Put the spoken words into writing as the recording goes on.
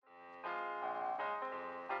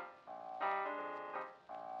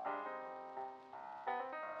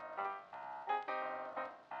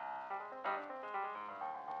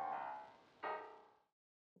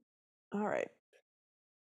All right.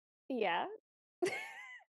 Yeah.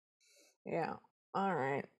 Yeah. All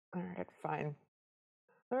right. All right. Fine.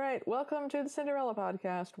 All right. Welcome to the Cinderella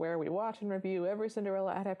podcast, where we watch and review every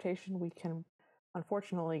Cinderella adaptation we can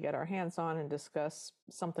unfortunately get our hands on and discuss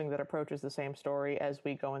something that approaches the same story as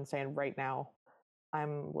we go insane right now.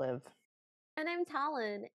 I'm Liv. And I'm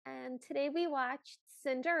Talon. And today we watched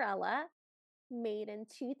Cinderella, made in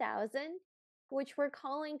 2000, which we're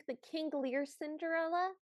calling the King Lear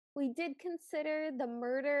Cinderella. We did consider the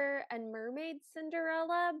Murder and Mermaid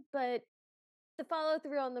Cinderella, but the follow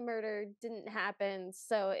through on the murder didn't happen.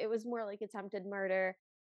 So it was more like attempted murder.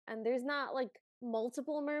 And there's not like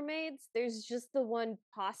multiple mermaids, there's just the one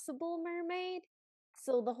possible mermaid.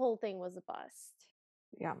 So the whole thing was a bust.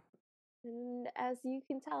 Yeah. And as you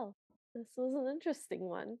can tell, this was an interesting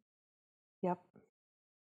one. Yep.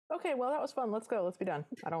 Okay. Well, that was fun. Let's go. Let's be done.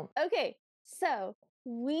 Okay, so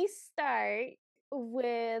we start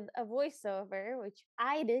with a voiceover, which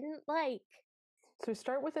I didn't like. So we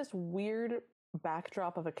start with this weird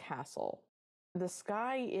backdrop of a castle. The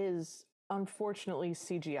sky is unfortunately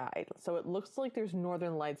CGI'd, so it looks like there's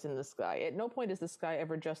northern lights in the sky. At no point is the sky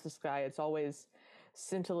ever just the sky. It's always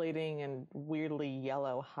scintillating and weirdly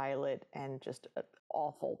yellow highlight and just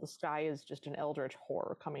awful. The sky is just an eldritch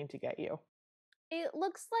horror coming to get you. It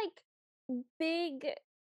looks like big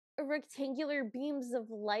rectangular beams of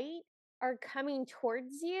light are coming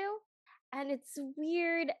towards you, and it's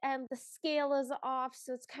weird, and the scale is off,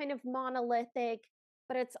 so it's kind of monolithic,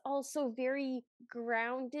 but it's also very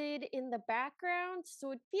grounded in the background,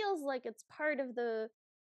 so it feels like it's part of the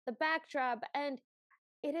backdrop, and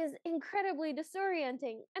it is incredibly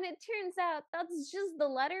disorienting. And it turns out that's just the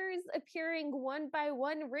letters appearing one by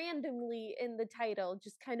one randomly in the title,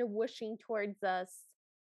 just kind of whooshing towards us.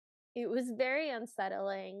 It was very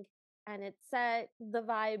unsettling, and it set the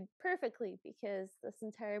vibe perfectly because this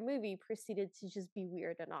entire movie proceeded to just be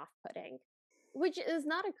weird and off putting, which is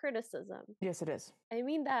not a criticism. Yes, it is. I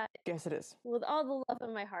mean that Yes, it is. with all the love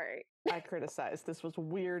in my heart. I criticize. This was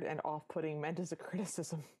weird and off-putting, meant as a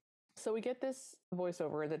criticism. So we get this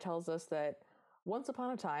voiceover that tells us that once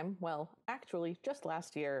upon a time, well, actually, just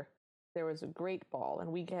last year, there was a great ball,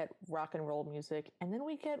 and we get rock and roll music, and then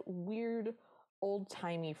we get weird,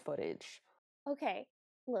 old-timey footage. Okay,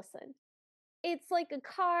 listen. It's like a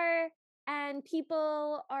car, and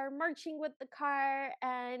people are marching with the car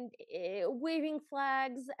and waving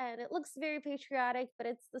flags, and it looks very patriotic, but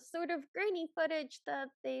it's the sort of grainy footage that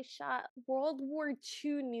they shot World War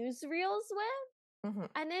II newsreels with. Mm-hmm.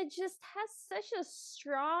 And it just has such a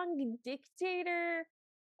strong dictator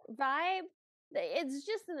vibe. It's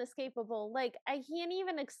just inescapable. Like, I can't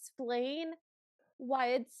even explain why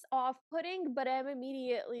it's off putting, but I'm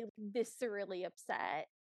immediately viscerally upset.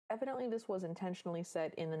 Evidently, this was intentionally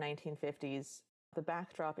set in the 1950s. The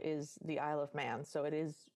backdrop is the Isle of Man, so it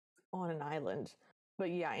is on an island.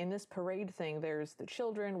 But yeah, in this parade thing, there's the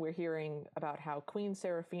children. We're hearing about how Queen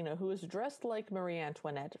Seraphina, who is dressed like Marie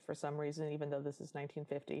Antoinette for some reason, even though this is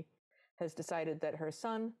 1950, has decided that her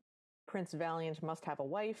son, Prince Valiant, must have a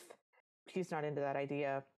wife. He's not into that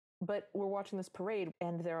idea. But we're watching this parade,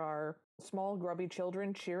 and there are small, grubby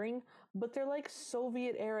children cheering, but they're like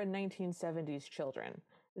Soviet-era 1970s children.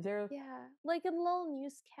 They're like in little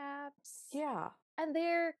news caps. Yeah. And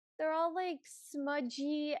they're all like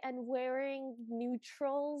smudgy and wearing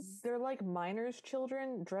neutrals. They're like miners'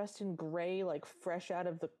 children dressed in gray, like fresh out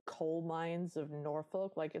of the coal mines of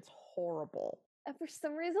Norfolk. Like, it's horrible. And for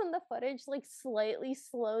some reason, the footage like slightly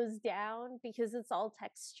slows down because it's all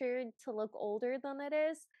textured to look older than it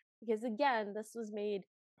is. Because again, this was made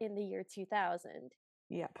in the year 2000.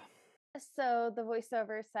 Yep. So the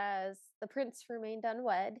voiceover says the prince remained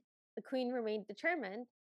unwed, the queen remained determined,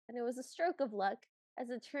 and it was a stroke of luck, as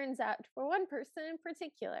it turns out, for one person in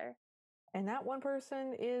particular. And that one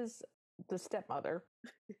person is the stepmother.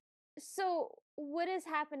 So what is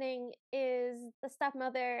happening is the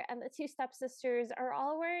stepmother and the two stepsisters are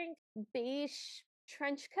all wearing beige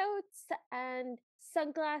trench coats and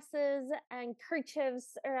sunglasses and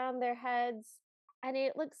kerchiefs around their heads. And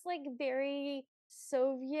it looks like very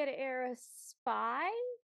Soviet era spy.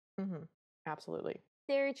 Mm-hmm. Absolutely.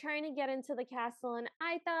 They're trying to get into the castle, and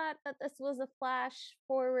I thought that this was a flash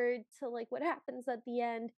forward to like what happens at the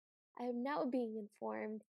end. I am now being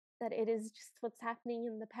informed that it is just what's happening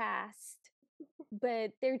in the past.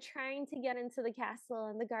 But they're trying to get into the castle,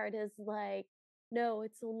 and the guard is like, no,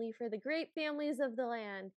 it's only for the great families of the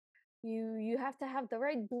land. You have to have the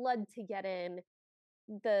right blood to get in.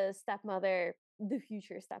 The stepmother, the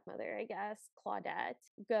future stepmother, I guess, Claudette,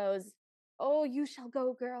 goes, oh, you shall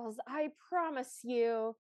go, girls, I promise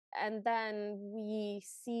you. And then we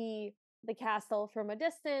see the castle from a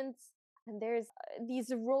distance, and there's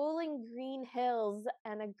these rolling green hills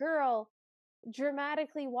and a girl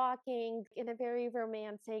dramatically walking in a very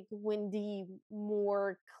romantic, windy,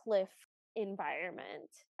 moor cliff environment,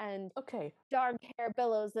 and Okay. dark hair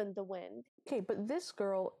billows in the wind. Okay, but this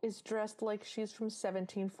girl is dressed like she's from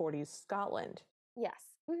 1740s Scotland. Yes.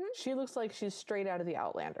 She looks like she's straight out of the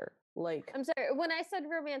Outlander. Like, I'm sorry, when I said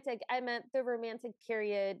romantic, I meant the romantic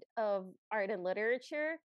period of art and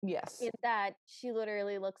literature, yes. in that she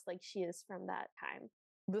literally looks like she is from that time.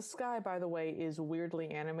 The sky, by the way, is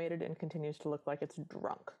weirdly animated and continues to look like it's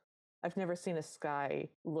drunk. I've never seen a sky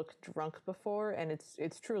look drunk before, and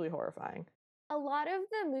it's truly horrifying. A lot of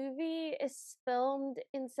the movie is filmed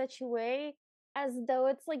in such a way as though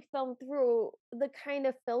it's like filmed through the kind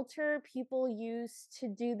of filter people use to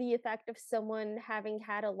do the effect of someone having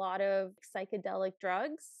had a lot of psychedelic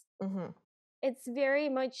drugs. Mm-hmm. It's very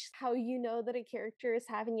much how you know that a character is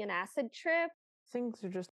having an acid trip. Things are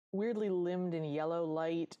just weirdly limned in yellow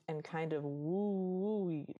light and kind of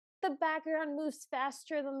woo-woo. The background moves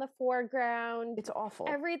faster than the foreground. It's awful.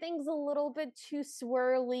 Everything's a little bit too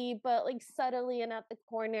swirly, but like subtly and at the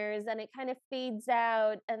corners, and it kind of fades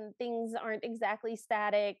out and things aren't exactly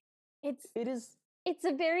static. It is. It's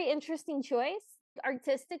a very interesting choice.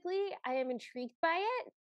 Artistically, I am intrigued by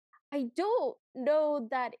it. I don't know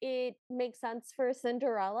that it makes sense for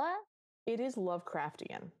Cinderella. It is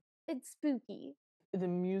Lovecraftian. It's spooky. The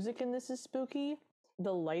music in this is spooky.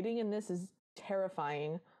 The lighting in this is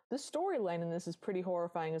terrifying. The storyline in this is pretty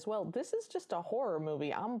horrifying as well. This is just a horror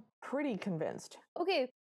movie. I'm pretty convinced. Okay,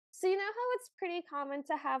 so you know how it's pretty common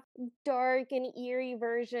to have dark and eerie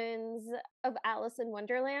versions of Alice in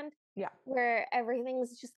Wonderland? Yeah. Where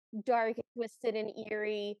everything's just dark and twisted and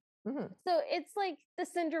eerie. Mm-hmm. So it's like the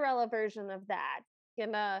Cinderella version of that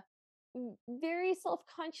in a very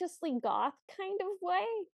self-consciously goth kind of way.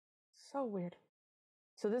 So weird.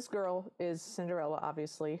 So this girl is Cinderella,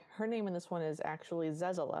 obviously. Her name in this one is actually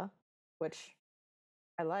Zezela, which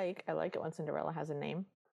I like. I like it when Cinderella has a name.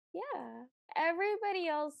 Yeah. Everybody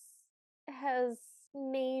else has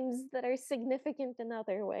names that are significant in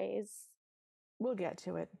other ways. We'll get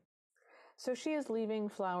to it. So she is leaving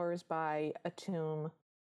flowers by a tomb,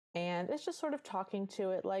 and it's just sort of talking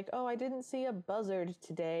to it like, oh, I didn't see a buzzard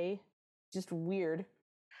today. Just weird.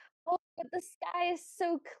 Oh, but the sky is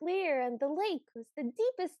so clear and the lake was the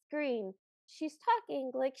deepest green. She's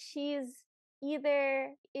talking like she's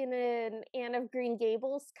either in an Anne of Green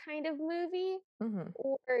Gables kind of movie,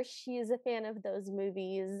 or she's a fan of those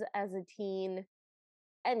movies as a teen.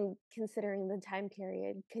 And considering the time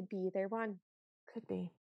period, could be either one. Could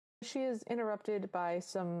be. She is interrupted by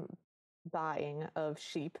some buying of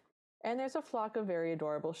sheep, and there's a flock of very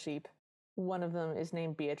adorable sheep. One of them is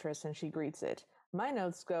named Beatrice, and she greets it. My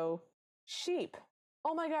notes go, sheep.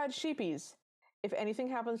 Oh my god, sheepies. If anything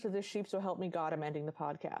happens to this sheep, so help me God, I'm ending the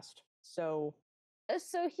podcast. So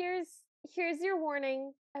here's your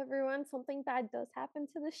warning, everyone. Something bad does happen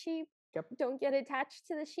to the sheep. Yep. Don't get attached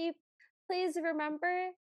to the sheep. Please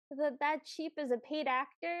remember that sheep is a paid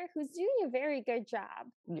actor who's doing a very good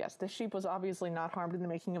job. Yes, the sheep was obviously not harmed in the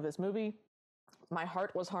making of this movie. My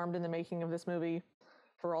heart was harmed in the making of this movie,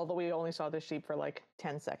 for although we only saw this sheep for like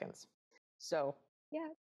 10 seconds. So, yeah.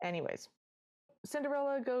 Anyways,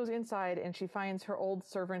 Cinderella goes inside and she finds her old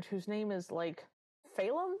servant whose name is like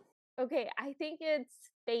Phelim? Okay, I think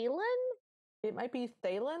it's Phelan? It might be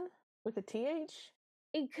Thalen with a TH?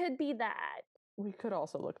 It could be that. We could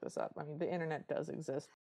also look this up. I mean, the internet does exist.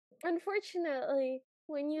 Unfortunately,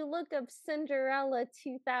 when you look up Cinderella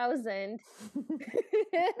 2000,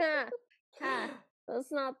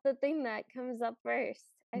 that's not the thing that comes up first.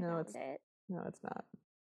 I found it. No, it's not.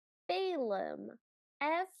 Phelim.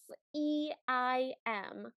 F-E-I-M.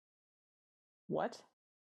 What?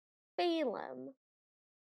 Phelim.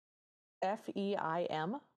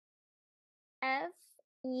 F-E-I-M? F-E-L-I-M.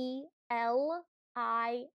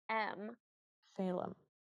 Phelim.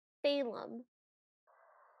 Phelim.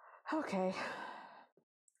 Okay.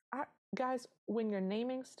 Guys, when you're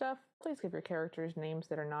naming stuff, please give your characters names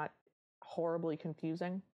that are not horribly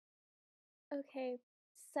confusing. Okay,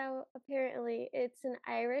 so apparently it's an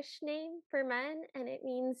Irish name for men, and it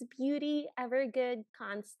means beauty, ever good,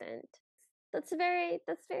 constant. That's very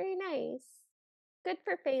nice. Good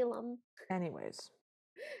for Phelim. Anyways.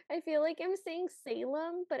 I feel like I'm saying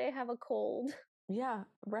Salem, but I have a cold. Yeah,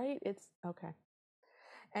 right? It's okay.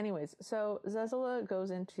 Anyways, so Zezela goes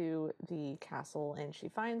into the castle and she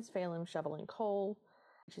finds Phelim shoveling coal.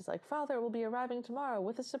 She's like, Father will be arriving tomorrow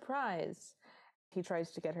with a surprise. He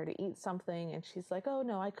tries to get her to eat something and she's like, oh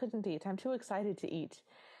no, I couldn't eat. I'm too excited to eat.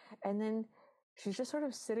 And then she's just sort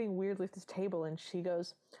of sitting weirdly at this table and she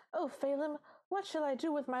goes, oh, Phelim, What shall I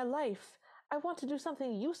do with my life? I want to do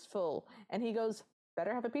something useful. And he goes,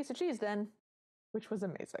 better have a piece of cheese then, which was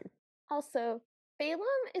amazing. Also,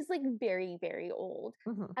 Balaam is like very, very old.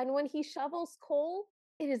 Mhm. And when he shovels coal,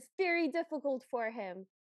 it is very difficult for him.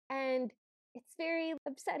 And it's very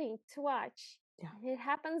upsetting to watch. Yeah. And it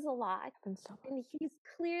happens a lot. Happens so much. And he's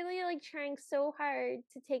clearly like trying so hard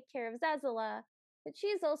to take care of Zazala, but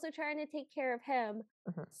she's also trying to take care of him.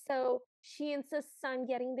 Mhm. So she insists on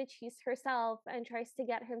getting the cheese herself and tries to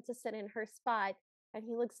get him to sit in her spot. And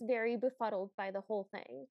he looks very befuddled by the whole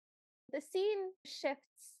thing. The scene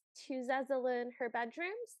shifts to Zazala in her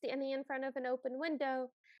bedroom, standing in front of an open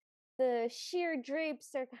window. The sheer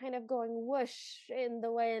drapes are kind of going whoosh in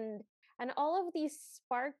the wind, and all of these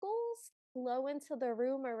sparkles glow into the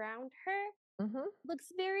room around her. Mhm.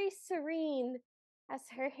 Looks very serene as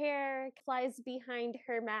her hair flies behind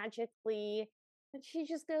her magically, and she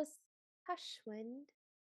just goes, "Hush, wind."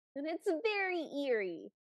 And it's very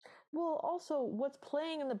eerie. Well, also, what's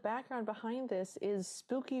playing in the background behind this is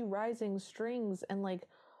spooky rising strings and like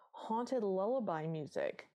haunted lullaby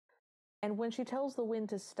music. And when she tells the wind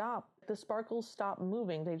to stop, the sparkles stop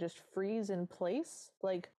moving. They just freeze in place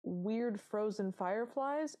like weird frozen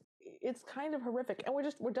fireflies. It's kind of horrific. And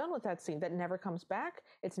we're done with that scene. That never comes back.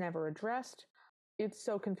 It's never addressed. It's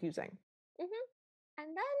so confusing. hmm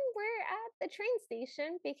And then we're at the train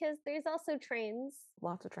station because there's also trains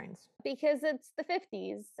Lots of trains. because it's the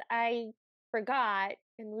 50s. I forgot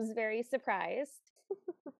and was very surprised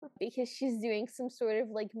because she's doing some sort of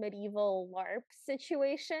like medieval LARP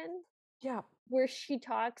situation Yeah. where she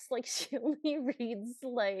talks like she only reads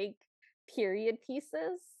like period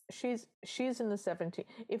pieces. She's in the 17.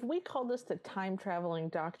 If we call this the time traveling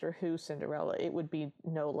Doctor Who Cinderella, it would be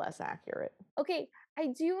no less accurate. Okay, I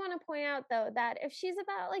do want to point out though that if she's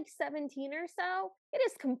about like 17 or so, it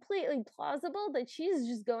is completely plausible that she's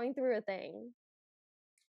just going through a thing.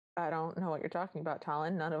 I don't know what you're talking about,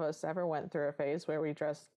 Talon. None of us ever went through a phase where we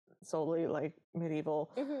dressed solely like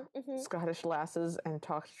medieval Scottish lasses and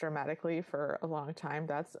talked dramatically for a long time.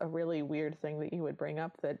 That's a really weird thing that you would bring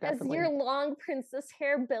up. That As definitely. your long princess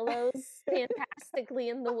hair billows fantastically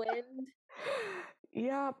in the wind.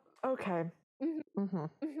 Yeah. Okay. Mhm, Mm-hmm. mhm.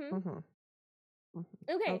 Mm-hmm. Mm-hmm.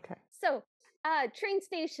 Okay, Okay. so train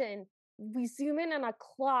station. We zoom in on a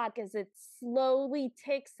clock as it slowly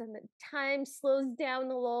ticks and the time slows down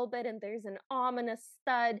a little bit, and there's an ominous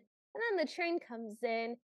thud. And then the train comes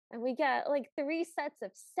in, and we get like three sets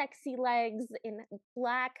of sexy legs in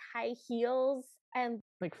black high heels and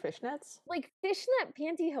Like fishnets. like fishnet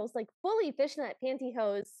pantyhose, like fully fishnet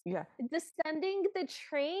pantyhose, Yeah. descending the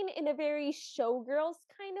train in a very showgirls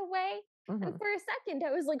kind of way. Mm-hmm. And for a second,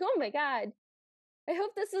 I was like, oh my God, I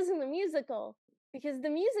hope this isn't a musical because the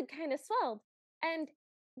music kind of swelled and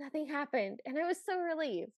nothing happened. And I was so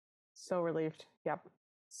relieved. So relieved. Yep.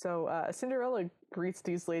 So Cinderella greets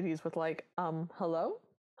these ladies with like, hello?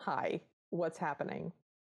 Hi. What's happening?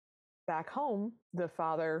 Back home, the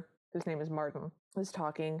father, whose name is Martin, is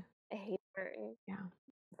talking. I hate Martin. Yeah.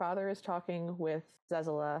 Father is talking with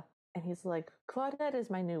Zezela, and he's like, Claudette is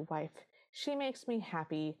my new wife. She makes me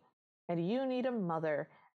happy, and you need a mother.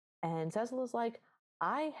 And Zezela's like,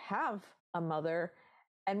 I have a mother.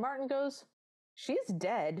 And Martin goes, she's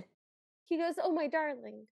dead. He goes, oh, my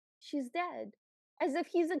darling, she's dead. As if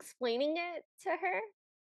he's explaining it to her.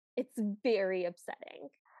 It's very upsetting.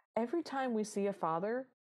 Every time we see a father,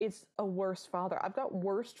 it's a worse father. I've got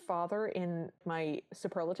worst father in my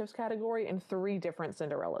superlatives category in 3 different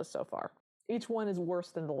Cinderellas so far. Each one is worse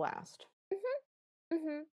than the last.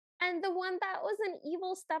 And the one that was an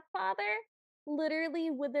evil stepfather,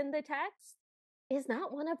 literally within the text, is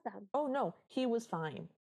not one of them. Oh no, he was fine.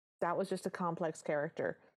 That was just a complex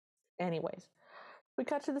character. Anyways, we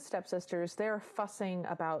cut to the stepsisters. They're fussing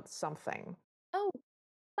about something. Oh,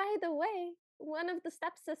 by the way, one of the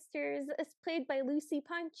stepsisters is played by Lucy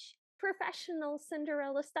Punch, professional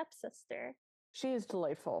Cinderella stepsister. She is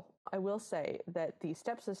delightful. I will say that the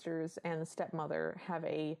stepsisters and the stepmother have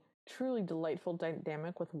a truly delightful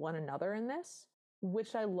dynamic with one another in this,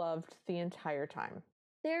 which I loved the entire time.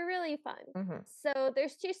 They're really fun. Mm-hmm. So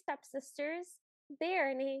there's 2 stepsisters. They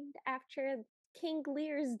are named after King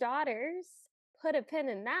Lear's daughters. Put a pin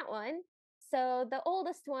in that one. So the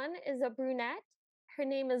oldest one is a brunette. Her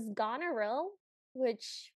name is Goneril,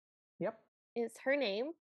 which Yep. is her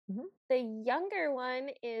name. Mm-hmm. The younger one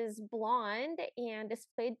is blonde and is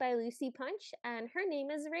played by Lucy Punch, and her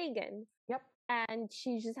name is Reagan. Yep. And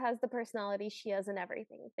she just has the personality she has in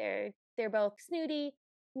everything. They're both snooty.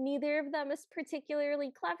 Neither of them is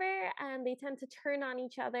particularly clever, and they tend to turn on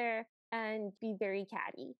each other and be very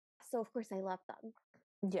catty. So of course I love them.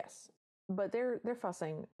 Yes. But they're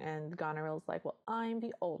fussing, and Goneril's like, well, I'm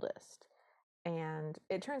the oldest. And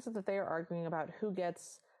it turns out that they are arguing about who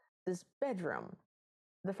gets this bedroom.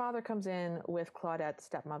 The father comes in with Claudette's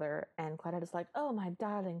stepmother, and Claudette is like, oh, my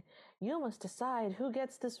darling, you must decide who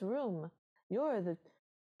gets this room. You're the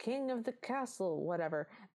king of the castle, whatever.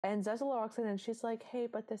 And Zezela walks in, and she's like, hey,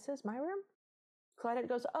 but this is my room? Claudette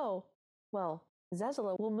goes, oh, well,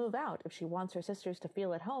 Zezela will move out if she wants her sisters to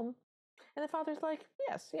feel at home. And the father's like,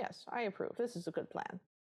 yes, yes, I approve. This is a good plan.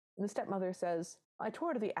 And the stepmother says, I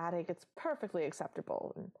tore to the attic. It's perfectly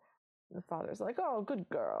acceptable. And the father's like, oh, good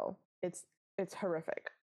girl. It's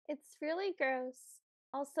horrific. It's really gross.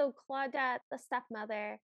 Also, Claudette, the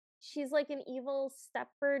stepmother, she's like an evil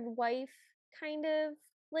Stepford wife kind of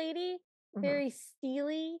lady, Mm-hmm. very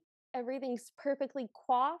steely. Everything's perfectly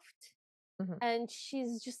coiffed. Mm-hmm. And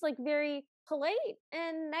she's just like very polite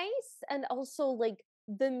and nice, and also like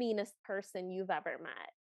the meanest person you've ever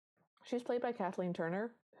met. She's played by Kathleen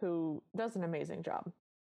Turner, who does an amazing job.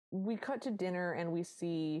 We cut to dinner and we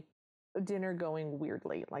see dinner going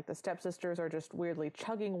weirdly. Like the stepsisters are just weirdly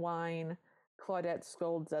chugging wine. Claudette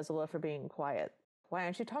scolds Zezela for being quiet. Why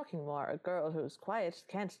aren't you talking more? A girl who's quiet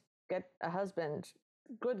can't get a husband.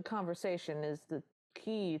 Good conversation is the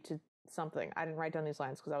key to something. I didn't write down these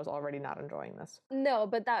lines because I was already not enjoying this. No,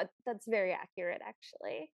 but that's very accurate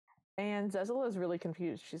actually. And Zezela is really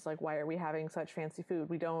confused. She's like, "Why are we having such fancy food?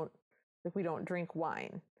 We don't drink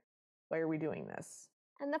wine. Why are we doing this?"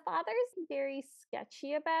 And the father's very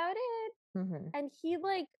sketchy about it. Mm-hmm. And he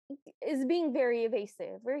like is being very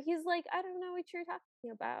evasive, where he's like, I don't know what you're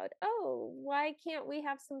talking about. Oh, why can't we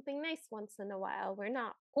have something nice once in a while? We're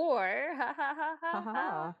not poor. Ha ha ha Ha ha ha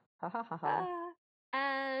ha. ha ha ha ha ha. Ah.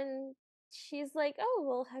 And she's like, oh,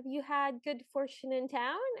 well, have you had good fortune in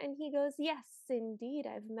town? And he goes, yes, indeed.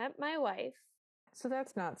 I've met my wife. So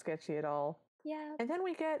that's not sketchy at all. Yeah. And then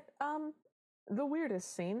we get the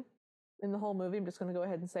weirdest scene in the whole movie. I'm just going to go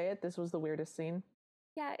ahead and say it. This was the weirdest scene.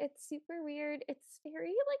 Yeah, it's super weird. It's very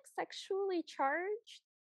like sexually charged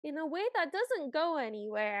in a way that doesn't go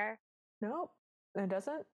anywhere. Nope, it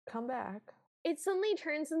doesn't come back. It suddenly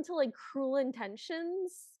turns into like Cruel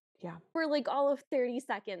Intentions Yeah. for like all of 30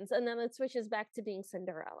 seconds, and then it switches back to being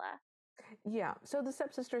Cinderella. Yeah. So the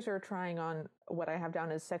stepsisters are trying on what I have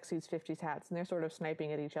down as Sexy's 50s hats, and they're sort of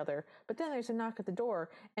sniping at each other. But then there's a knock at the door,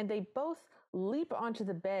 and they both leap onto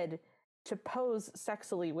the bed to pose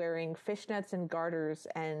sexily, wearing fishnets and garters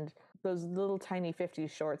and those little tiny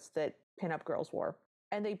 50s shorts that pinup girls wore.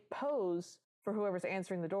 And they pose for whoever's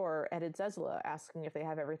answering the door at Zezela, asking if they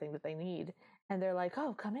have everything that they need. And they're like,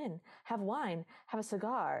 oh, come in, have wine, have a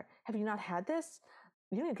cigar. Have you not had this?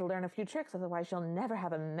 You need to learn a few tricks, otherwise you'll never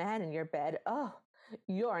have a man in your bed. Oh,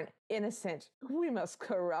 you're an innocent. We must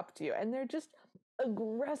corrupt you. And they're just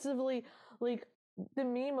aggressively, like, the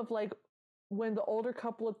meme of, like, when the older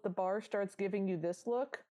couple at the bar starts giving you this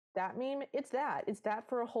look, that meme, it's that. It's that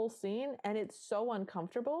for a whole scene, and it's so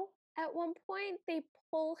uncomfortable. At one point, they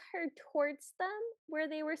pull her towards them where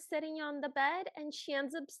they were sitting on the bed, and she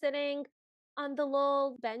ends up sitting on the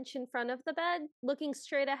little bench in front of the bed, looking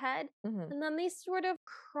straight ahead. Mm-hmm. And then they sort of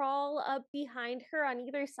crawl up behind her on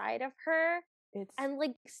either side of her It's and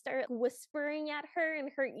like start whispering at her in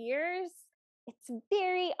her ears. It's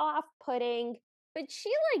very off putting, but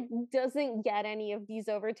she like doesn't get any of these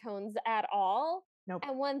overtones at all. nope.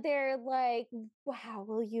 And when they're like, wow,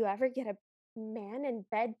 will you ever get a man in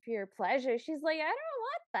bed for your pleasure? She's like, I don't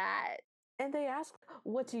want that. And they ask,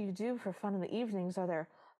 what do you do for fun in the evenings? Are there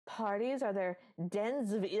parties? Are there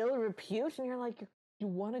dens of ill repute? And you're like, you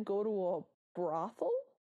want to go to a brothel?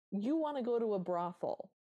 You want to go to a brothel.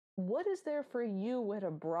 What is there for you at a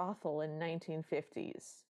brothel in 1950s?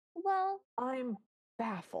 Well, I'm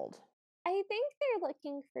baffled. I think they're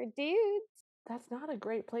looking for dudes. That's not a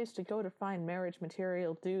great place to go to find marriage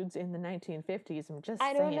material dudes in the 1950s. I'm just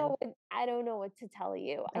I don't saying. know I don't know what to tell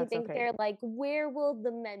you. I That's think okay. they're like, where will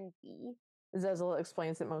the men be? Zezela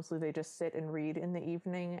explains that mostly they just sit and read in the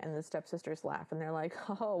evening, and the stepsisters laugh, and they're like,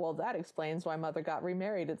 oh, well, that explains why Mother got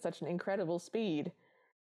remarried at such an incredible speed.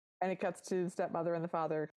 And it cuts to the stepmother and the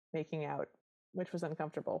father making out, which was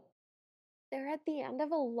uncomfortable. They're at the end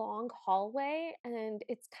of a long hallway and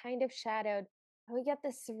it's kind of shadowed. And we get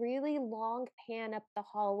this really long pan up the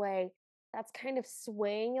hallway that's kind of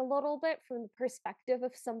swaying a little bit from the perspective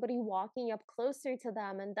of somebody walking up closer to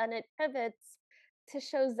them. And then it pivots to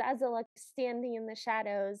show Zazalek standing in the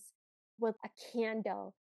shadows with a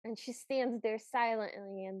candle. And she stands there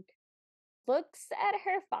silently and looks at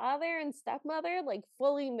her father and stepmother like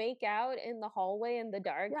fully make out in the hallway in the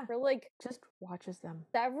dark Yeah, for like just watches them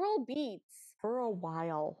several beats. for a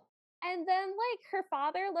while. And then like her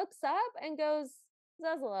father looks up and goes,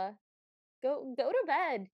 Zezela. go to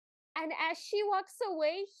bed." And as she walks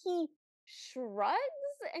away, he shrugs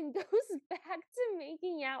and goes back to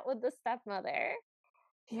making out with the stepmother.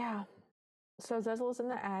 Yeah. So Zezela's in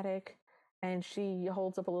the attic and she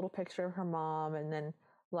holds up a little picture of her mom and then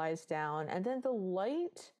lies down. And then the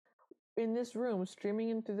light in this room streaming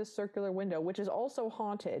in through this circular window, which is also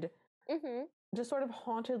haunted, Mhm. just sort of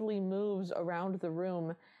hauntedly moves around the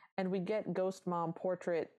room. And we get Ghost Mom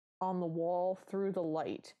portrait on the wall through the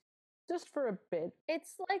light just for a bit.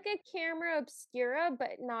 It's like a camera obscura,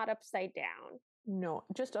 but not upside down. No,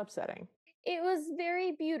 just upsetting. It was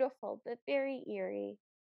very beautiful, but very eerie.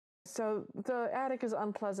 So the attic is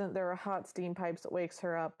unpleasant. There are hot steam pipes that wakes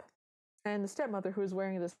her up. And the stepmother, who is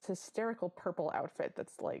wearing this hysterical purple outfit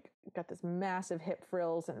that's like got this massive hip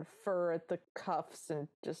frills and fur at the cuffs and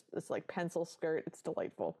just this like pencil skirt. It's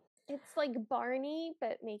delightful. It's like Barney,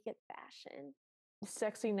 but make it fashion.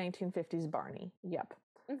 Sexy 1950s Barney. Yep.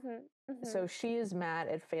 Mhm. So Mhm. she is mad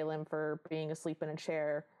at Phelim for being asleep in a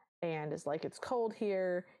chair and is like, it's cold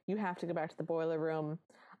here. You have to go back to the boiler room.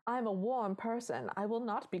 I'm a warm person. I will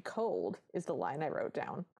not be cold, is the line I wrote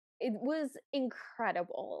down. It was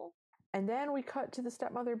incredible. And then we cut to the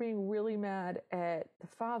stepmother being really mad at the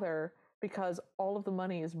father because all of the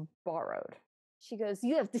money is borrowed. She goes,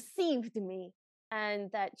 "You have deceived me."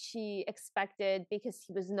 And that she expected, because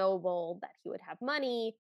he was noble, that he would have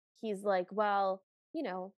money. He's like, "Well,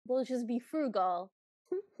 we'll just be frugal."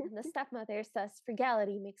 And the stepmother says,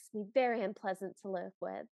 "Frugality makes me very unpleasant to live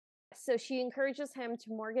with." So she encourages him to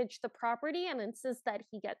mortgage the property and insists that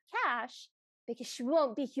he get cash because she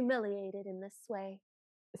won't be humiliated in this way.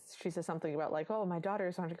 She says something about like, oh, my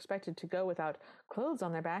daughters aren't expected to go without clothes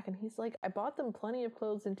on their back. And he's like, I bought them plenty of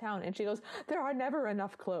clothes in town. And she goes, there are never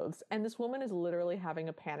enough clothes. And this woman is literally having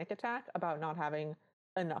a panic attack about not having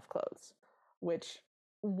enough clothes, which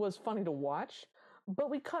was funny to watch. But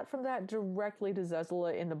we cut from that directly to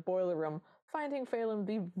Zezela in the boiler room, finding Phelim,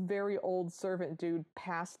 the very old servant dude,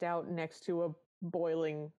 passed out next to a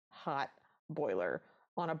boiling hot boiler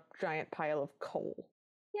on a giant pile of coal.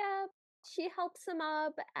 Yeah, she helps him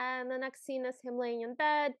up, and the next scene is him laying in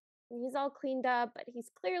bed. And he's all cleaned up, but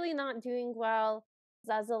he's clearly not doing well.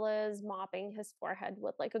 Zazzle is mopping his forehead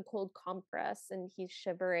with like a cold compress, and he's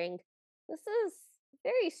shivering. This is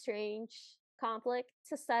very strange conflict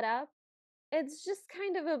to set up. It's just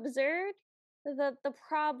kind of absurd. The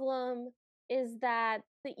problem is that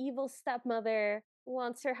the evil stepmother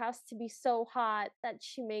wants her house to be so hot that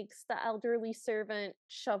she makes the elderly servant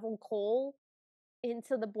shovel coal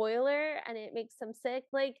into the boiler and it makes them sick.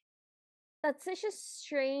 Like, that's such a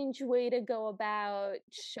strange way to go about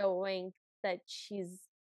showing that she's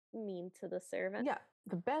mean to the servant. Yeah,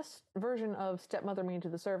 the best version of stepmother mean to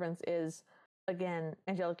the servants is, again,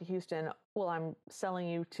 Angelica Houston, well, I'm selling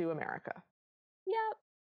you to America. Yep.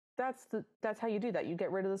 That's how you do that. You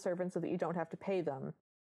get rid of the servants so that you don't have to pay them,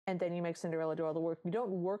 and then you make Cinderella do all the work. You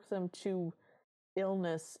don't work them to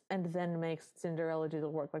illness and then make Cinderella do the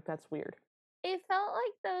work. Like, that's weird. It felt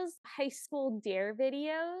like those high school dare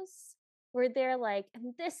videos where they're like,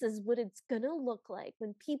 and this is what it's gonna look like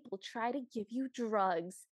when people try to give you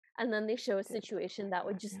drugs. And then they show a Did look situation like that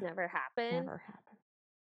would that, just yeah. never happen. Never happened.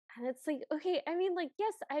 And it's like, okay, I mean, like,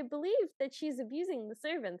 yes, I believe that she's abusing the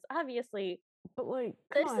servants, obviously. But like,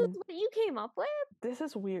 come This is on, what you came up with? this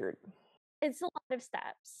is weird. It's a lot of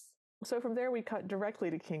steps. So from there, we cut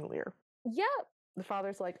directly to King Lear. Yep. The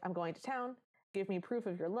father's like, I'm going to town. Give me proof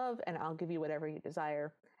of your love, and I'll give you whatever you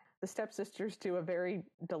desire. The stepsisters do a very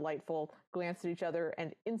delightful glance at each other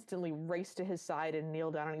and instantly race to his side and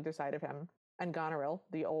kneel down on either side of him. And Goneril,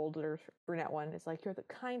 the older brunette one, is like, you're the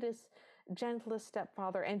kindest, gentlest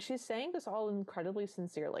stepfather. And she's saying this all incredibly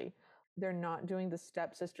sincerely. They're not doing the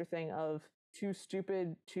stepsister thing of too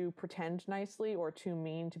stupid to pretend nicely or too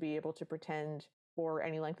mean to be able to pretend for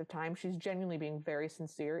any length of time. She's genuinely being very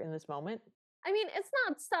sincere in this moment. I mean, it's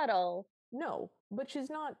not subtle, No, but she's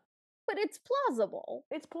not. but it's plausible.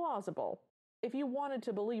 It's plausible. If you wanted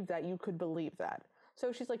to believe that, you could believe that.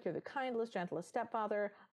 So she's like, you're the kindest, gentlest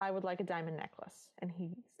stepfather. I would like a diamond necklace. And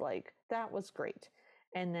he's like, that was great.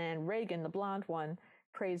 And then Reagan, the blonde one,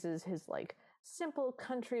 praises his like simple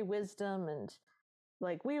country wisdom and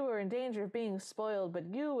like, we were in danger of being spoiled, but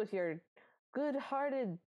you with your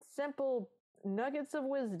good-hearted, simple nuggets of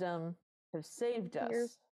wisdom have saved Your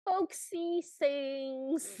us. folksy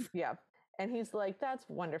sayings. Yeah. And he's like, that's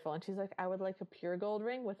wonderful. And she's like, I would like a pure gold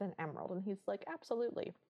ring with an emerald. And he's like,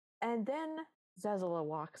 absolutely. And then Zezela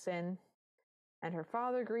walks in, and her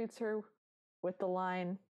father greets her with the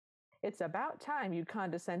line, it's about time you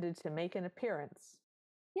condescended to make an appearance.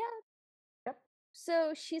 Yeah. Yep.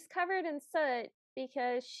 So she's covered in soot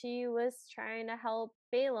because she was trying to help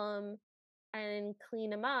Balaam and clean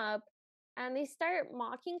them up. And they start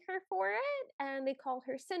mocking her for it, and they call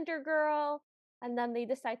her Cinder Girl, and then they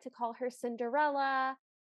decide to call her Cinderella.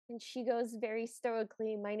 And she goes very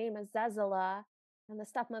stoically, "My name is Zezala." And the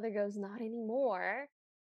stepmother goes, "Not anymore."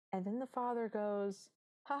 And then the father goes,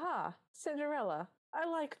 haha, Cinderella, I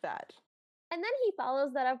like that. And then he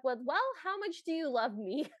follows that up with, "Well, how much do you love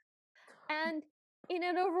me?" And in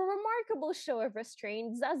a remarkable show of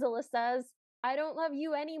restraint, Zezala says, "I don't love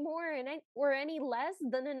you any more or any less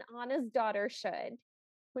than an honest daughter should."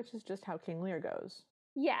 Which is just how King Lear goes.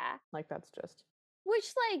 Yeah. Like, that's just...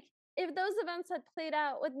 Which, like, if those events had played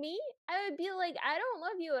out with me, I would be like, "I don't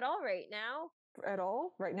love you at all right now." At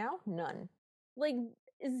all? Right now? None. Like,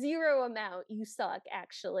 zero amount, "You suck,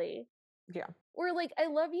 actually." Yeah. Or like, "I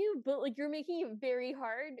love you, but like you're making it very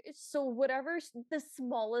hard. So whatever the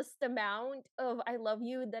smallest amount of I love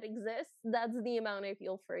you that exists, that's the amount I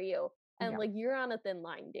feel for you." And Yeah. like, you're on a thin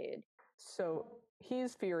line, dude. So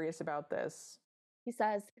he's furious about this. He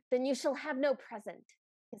says, "Then you shall have no present."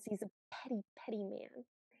 Because he's a petty, petty man.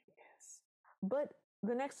 Yes. But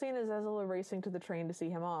the next scene is Ezra racing to the train to see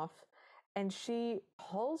him off. And she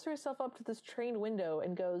hauls herself up to this train window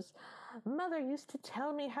and goes, "Mother used to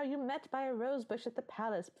tell me how you met by a rose bush at the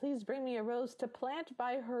palace. Please bring me a rose to plant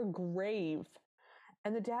by her grave."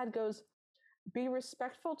 And the dad goes, "Be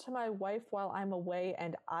respectful to my wife while I'm away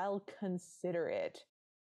and I'll consider it."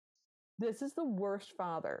 This is the worst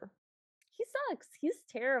father. He sucks. He's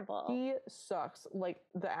terrible. He sucks. Like,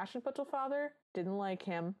 the Aschenputtel father, didn't like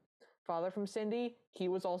him. Father from Cindy, he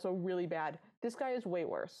was also really bad. This guy is way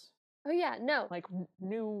worse. Oh yeah, no. Like,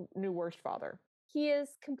 new worst father. He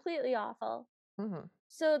is completely awful. Mm-hmm.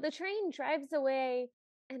 So the train drives away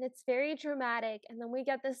and it's very dramatic. And then we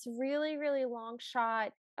get this really, really long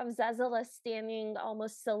shot of Zezala standing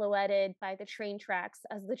almost silhouetted by the train tracks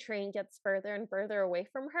as the train gets further and further away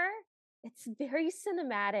from her. It's very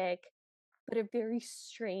cinematic, but a very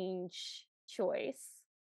strange choice.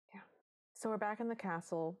 Yeah. So we're back in the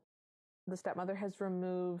castle. The stepmother has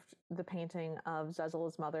removed the painting of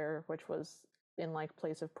Zezala's mother, which was in like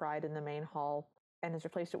place of pride in the main hall, and has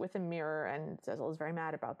replaced it with a mirror. And Zezala is very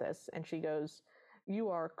mad about this. And she goes, "You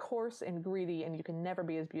are coarse and greedy, and you can never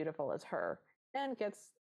be as beautiful as her." And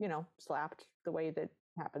gets, slapped the way that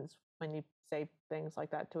happens when you say things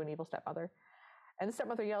like that to an evil stepmother. And the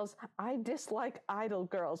stepmother yells, "I dislike idle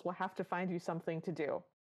girls. We'll have to find you something to do."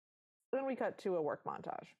 Then we cut to a work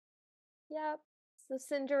montage. Yep. So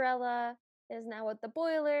Cinderella is now at the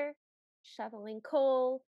boiler, shoveling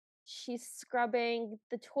coal. She's scrubbing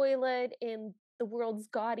the toilet in the world's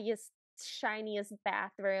gaudiest, shiniest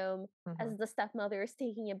bathroom as the stepmother is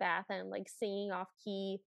taking a bath and like singing off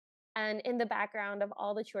key. And in the background of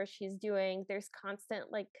all the chores she's doing, there's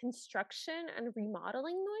constant like construction and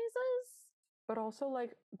remodeling noises. But also,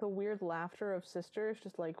 like, the weird laughter of sisters,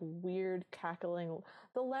 just like weird cackling.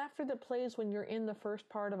 The laughter that plays when you're in the first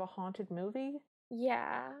part of a haunted movie.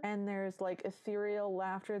 Yeah. And there's like ethereal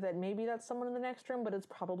laughter that maybe that's someone in the next room, but it's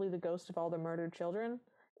probably the ghost of all the murdered children.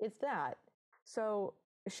 It's that. So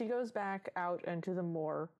she goes back out into the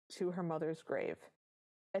moor to her mother's grave.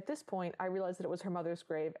 At this point, I realized that it was her mother's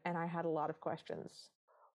grave, and I had a lot of questions.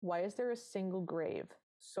 Why is there a single grave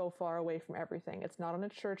so far away from everything? It's not in a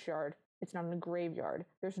churchyard. It's not in a graveyard.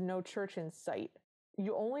 There's no church in sight.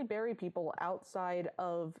 You only bury people outside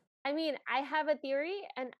of... I mean, I have a theory,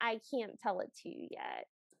 and I can't tell it to you yet.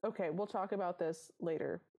 Okay, we'll talk about this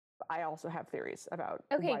later. I also have theories about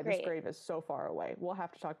Okay, why this grave is so far away. We'll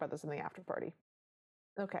have to talk about this in the after party.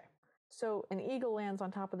 Okay, so an eagle lands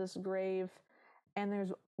on top of this grave, and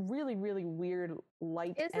there's really, really weird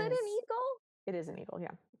light. Is it an eagle? It is an eagle,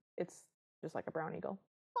 yeah. It's just like a brown eagle.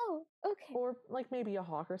 Oh, okay. Or like maybe a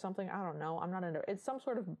hawk or something. I don't know. I'm not into it. It's some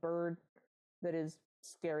sort of bird that is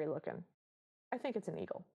scary looking. I think it's an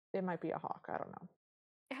eagle. It might be a hawk. I don't know.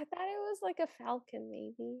 I thought it was like a falcon,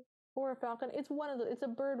 maybe. Or a falcon. It's it's a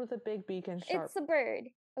bird with a big beak and sharp. It's a bird.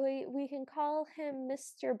 We can call him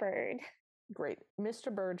Mr. Bird. Great.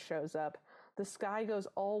 Mr. Bird shows up. The sky goes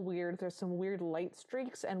all weird. There's some weird light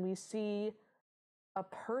streaks, and we see a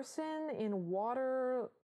person in water,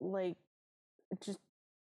 like, just,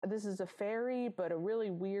 this is a fairy, but a really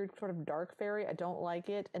weird sort of dark fairy. I don't like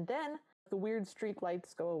it. And then the weird streak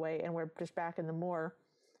lights go away, and we're just back in the moor.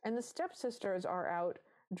 And the stepsisters are out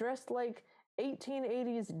dressed like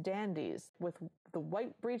 1880s dandies with the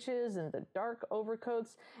white breeches and the dark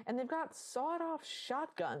overcoats, and they've got sawed-off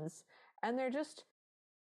shotguns, and they're just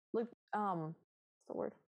like, what's the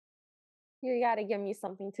word? You gotta give me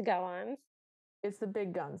something to go on. It's the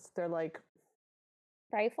big guns. They're like...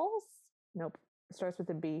 Rifles? Nope. It starts with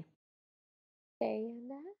a B.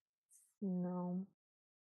 Bayonets? No.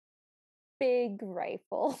 big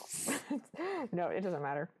rifles. No, it doesn't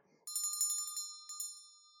matter.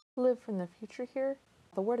 Live from the future here.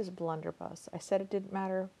 The word is blunderbuss. I said it didn't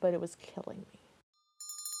matter, but it was killing me.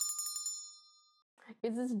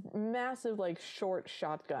 It's this massive, like, short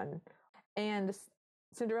shotgun. And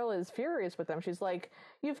Cinderella is furious with them. She's like,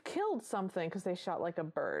 you've killed something, because they shot like a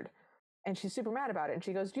bird. And she's super mad about it. And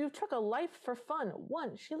she goes, you took a life for fun.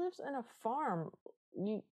 One, she lives in a farm.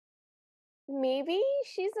 Maybe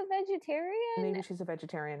she's a vegetarian? Maybe she's a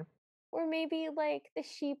vegetarian. Or maybe, like, the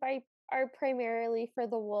sheep are primarily for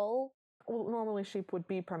the wool. Well, normally sheep would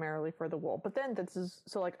be primarily for the wool. But then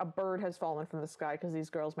so like a bird has fallen from the sky because these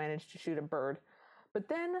girls managed to shoot a bird. But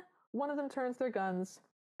then one of them turns their guns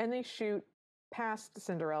and they shoot past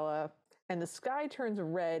Cinderella and the sky turns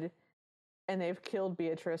red and they've killed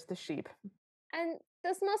Beatrice the sheep. And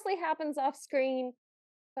this mostly happens off screen,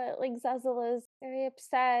 but like Zazala's very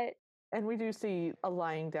upset. And we do see a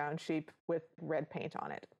lying down sheep with red paint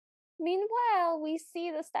on it. Meanwhile, we see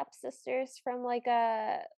the stepsisters from like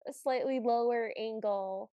a slightly lower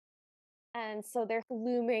angle. And so they're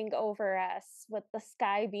looming over us with the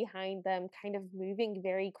sky behind them, kind of moving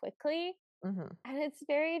very quickly. Mm-hmm. And it's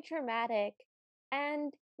very dramatic.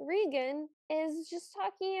 And Regan is just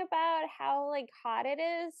talking about how like hot it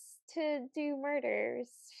is to do murders.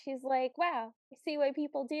 She's like, wow, I see why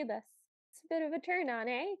people do this. It's a bit of a turn on,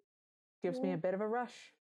 eh? Gives me a bit of a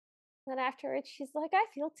rush. Then afterwards, she's like, I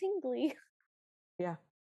feel tingly. Yeah.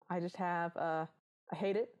 I just have, I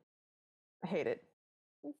hate it. I hate it.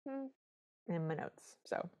 Mm-hmm. In my notes,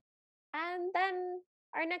 so. And then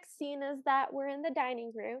our next scene is that we're in the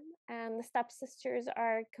dining room and the stepsisters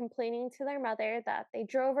are complaining to their mother that they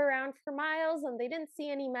drove around for miles and they didn't see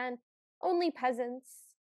any men, only peasants.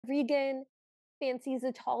 Regan fancies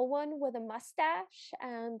a tall one with a mustache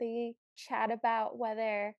and they chat about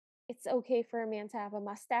whether it's okay for a man to have a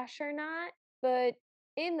mustache or not. But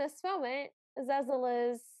in this moment,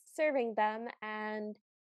 Zazala is serving them, and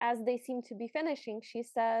as they seem to be finishing, she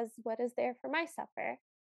says, what is there for my supper?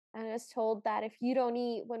 And is told that if you don't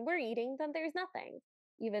eat when we're eating, then there's nothing,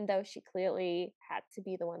 even though she clearly had to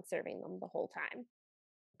be the one serving them the whole time.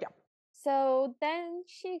 Yeah. So then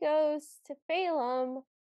she goes to Phelim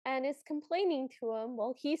and is complaining to him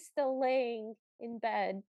while he's still laying in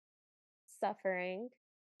bed, suffering.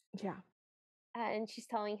 Yeah. And she's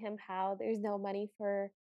telling him how there's no money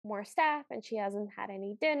for more staff and she hasn't had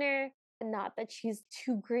any dinner, and not that she's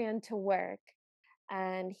too grand to work.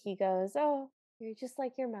 And he goes, oh, you're just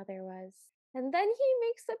like your mother was. And then he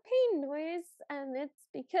makes a pain noise, and it's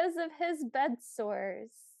because of his bed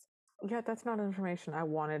sores. Yeah, that's not information I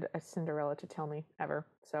wanted a Cinderella to tell me ever,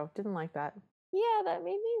 so didn't like that. Yeah, that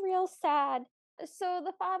made me real sad. So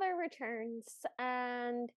the father returns,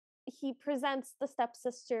 and he presents the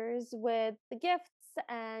stepsisters with the gifts,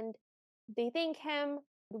 and they thank him.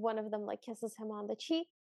 One of them like kisses him on the cheek.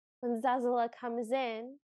 When Zazala comes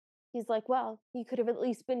in, he's like, well, you could have at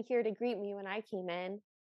least been here to greet me when I came in.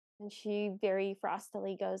 And she very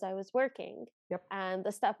frostily goes, I was working. Yep. And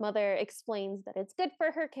the stepmother explains that it's good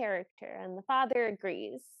for her character, and the father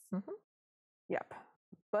agrees. Mm-hmm. Yep.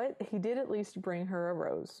 But he did at least bring her a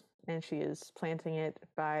rose, and she is planting it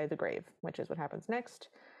by the grave, which is what happens next.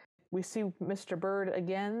 We see Mr. Bird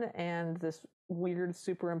again, and this weird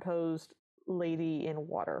superimposed lady in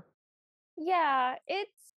water. Yeah,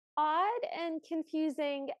 it's odd and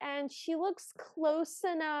confusing, and she looks close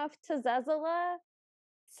enough to Zazala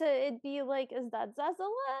to it be like, is that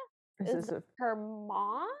Zazala? Is that her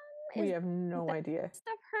mom? We have no idea. Is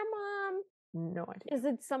that her mom? No idea. Is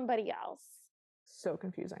it somebody else? So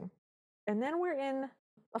confusing. And then we're in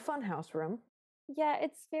a funhouse room. Yeah,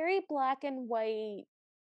 it's very black and white.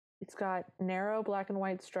 It's got narrow black and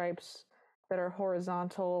white stripes that are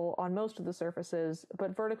horizontal on most of the surfaces,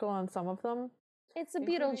 but vertical on some of them. It's a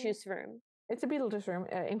Beetlejuice room. It's a Beetlejuice room,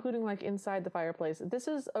 including like inside the fireplace. This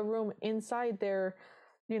is a room inside their,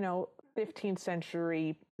 15th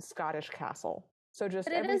century Scottish castle. So just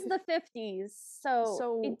but it is the 50s,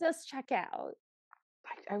 so it does check out.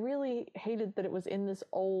 I really hated that it was in this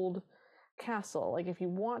old castle. Like, if you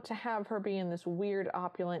want to have her be in this weird,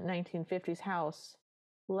 opulent 1950s house,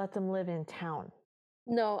 let them live in town.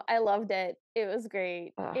 No, I loved it. It was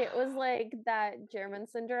great. It was like that German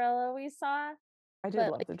Cinderella we saw. I did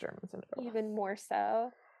love the German Cinderella. Even more so.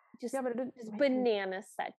 Just just banana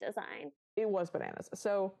set design. It was bananas.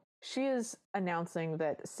 So she is announcing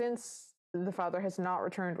that since the father has not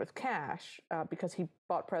returned with cash because he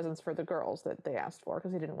bought presents for the girls that they asked for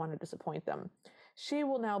because he didn't want to disappoint them, she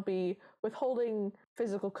will now be withholding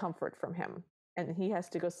physical comfort from him, and he has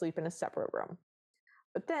to go sleep in a separate room.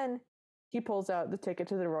 But then he pulls out the ticket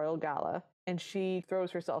to the Royal Gala, And she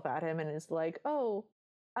throws herself at him and is like, "Oh,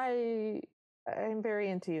 I'm very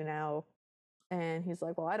into you now." And he's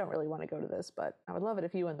like, "Well, I don't really want to go to this, but I would love it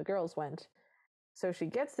if you and the girls went." So she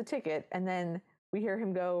gets the ticket, and then we hear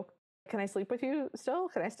him go, "Can I sleep with you still?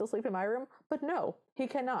 Can I still sleep in my room?" But no, he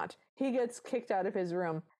cannot. He gets kicked out of his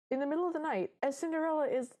room in the middle of the night as Cinderella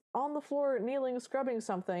is on the floor kneeling, scrubbing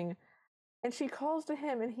something. And she calls to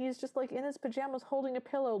him, and he's just like in his pajamas holding a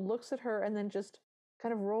pillow, looks at her, and then just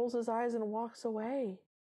kind of rolls his eyes and walks away.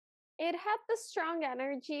 It had the strong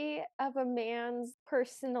energy of a man's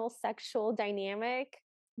personal sexual dynamic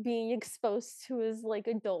being exposed to his like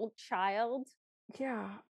adult child. Yeah.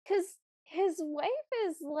 Because his wife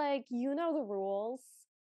is like, you know the rules.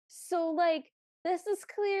 So, like, this is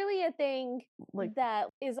clearly a thing Like, that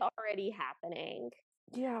is already happening.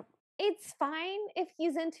 yeah, It's fine if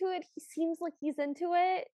he's into it. He seems like he's into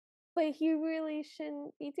it, but he really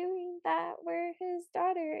shouldn't be doing that where his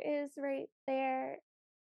daughter is right there.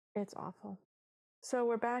 it's awful. So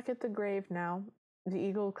we're back at the grave now. The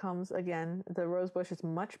eagle comes again. The rose bush is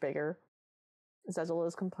much bigger. Zezula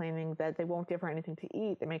is complaining that they won't give her anything to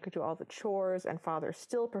eat. They make her do all the chores, and father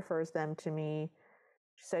still prefers them to me.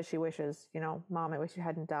 She says she wishes, Mom, I wish you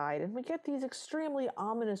hadn't died. And we get these extremely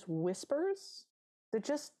ominous whispers that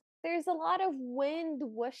just, There's a lot of wind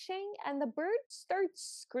whooshing, and the bird starts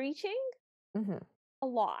screeching mhm, a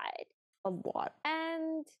lot a lot.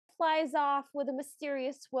 and flies off with a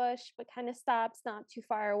mysterious whoosh, but kind of stops not too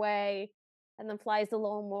far away, and then flies a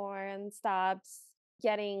little more and stops,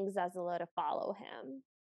 getting Zezula to follow him.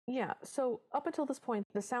 Yeah, so up until this point,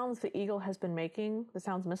 the sounds the eagle has been making, the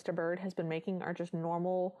sounds Mr. Bird has been making, are just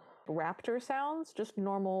normal raptor sounds, just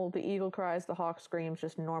normal, the eagle cries, the hawk screams,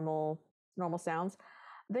 just normal sounds.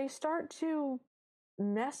 They start to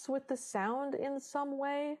mess with the sound in some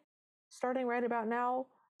way, starting right about now.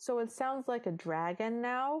 So it sounds like a dragon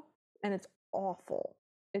now, and it's awful.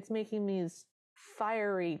 It's making these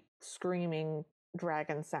fiery, screaming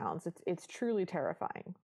dragon sounds. It's truly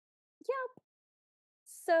terrifying. Yep.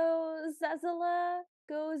 So Zezula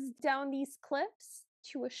goes down these cliffs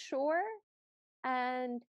to a shore,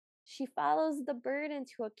 and she follows the bird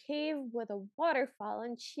into a cave with a waterfall,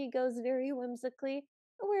 and she goes very whimsically,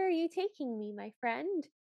 "Where are you taking me, my friend?"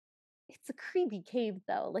 It's a creepy cave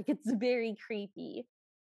though, like it's very creepy.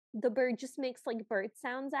 The bird just makes like bird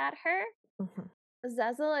sounds at her. Mhm.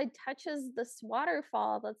 Zezula touches this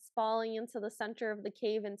waterfall that's falling into the center of the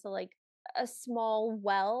cave into like a small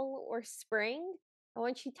well or spring. And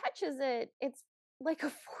when she touches it, it's like a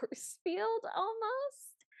force field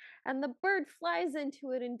almost. And the bird flies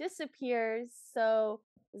into it and disappears. So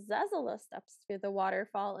Zezula steps through the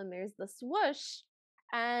waterfall and there's this whoosh.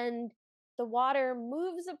 And the water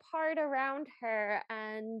moves apart around her.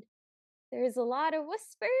 And there's a lot of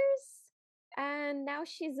whispers, and now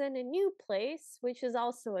she's in a new place, which is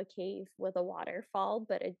also a cave with a waterfall,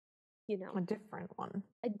 but you know, A different one.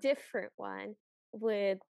 a different one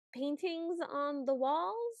with paintings on the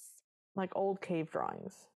walls. Like old cave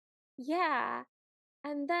drawings. Yeah.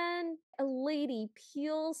 And then a lady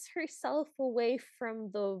peels herself away from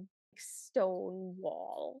the stone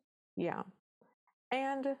wall. Yeah.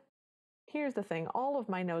 And here's the thing, all of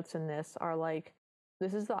my notes in this are like,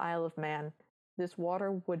 this is the Isle of Man. This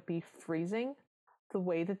water would be freezing. The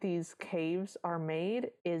way that these caves are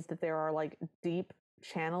made is that there are like deep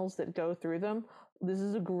channels that go through them. This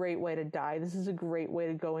is a great way to die. This is a great way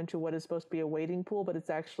to go into what is supposed to be a wading pool, but it's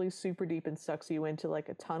actually super deep and sucks you into like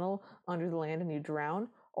a tunnel under the land and you drown.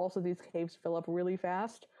 Also, these caves fill up really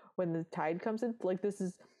fast when the tide comes in. Like, this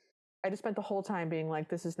is, I just spent the whole time being like,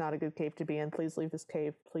 this is not a good cave to be in. Please leave this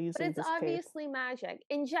cave. Please But leave it's this cave. obviously magic.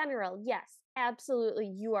 In general, yes, absolutely,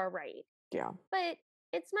 you are right. Yeah, But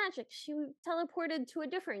it's magic. She teleported to a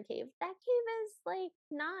different cave. That cave is like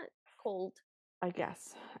not cold. I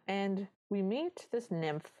guess. And we meet this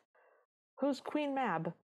nymph who's Queen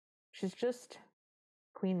Mab. She's just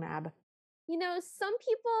Queen Mab. You know, some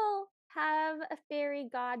people have a fairy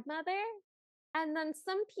godmother, and then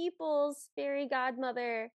some people's fairy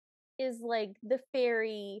godmother is like the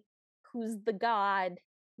fairy who's the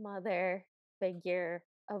godmother figure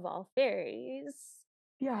of all fairies.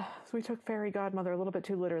 Yeah, so we took fairy godmother a little bit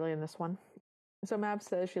too literally in this one. So Mab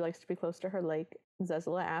says she likes to be close to her lake.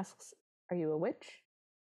 Zezula asks, "Are you a witch?"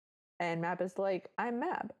 And Mab is like, "I'm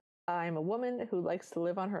Mab. I'm a woman who likes to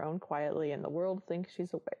live on her own quietly, and the world thinks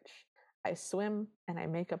she's a witch. I swim and I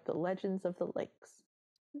make up the legends of the lakes."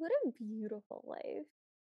 What a beautiful life.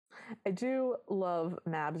 I do love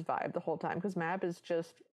Mab's vibe the whole time because Mab is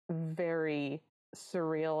just very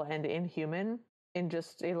surreal and inhuman in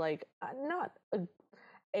just a like, not a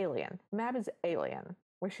alien. Mab is alien,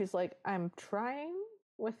 where she's like, I'm trying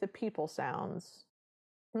with the people sounds.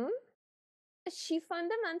 Hmm? She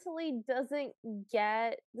fundamentally doesn't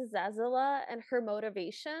get Zazula and her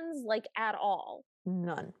motivations, like, at all.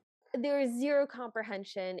 None. There is zero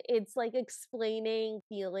comprehension. It's like explaining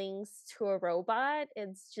feelings to a robot.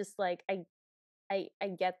 It's just like, I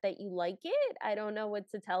get that you like it. I don't know what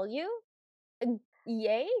to tell you.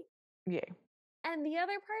 Yay. Yay. And the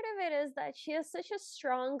other part of it is that she has such a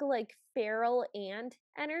strong, like, feral ant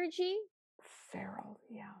energy. Feral,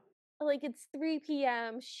 yeah. Like, it's 3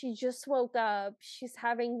 p.m., she just woke up, she's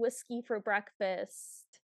having whiskey for breakfast,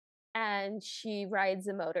 and she rides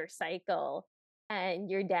a motorcycle, and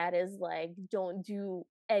your dad is like, "Don't do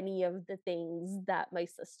any of the things that my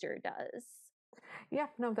sister does." Yeah,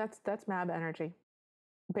 no, that's Mab energy.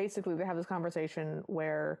 Basically, they have this conversation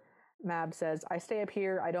where Mab says, I stay up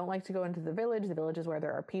here. I don't like to go into the village. The village is where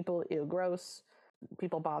there are people. Ew, gross.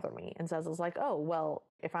 People bother me. And Zazzle's like, oh, well,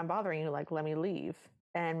 if I'm bothering you, like, let me leave.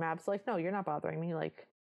 And Mab's like, no, you're not bothering me. Like,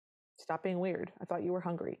 stop being weird. I thought you were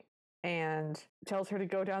hungry. And tells her to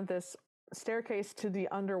go down this staircase to the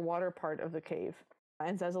underwater part of the cave.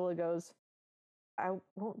 And Zazzle goes, I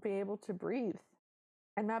won't be able to breathe.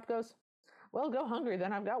 And Mab goes, well, go hungry,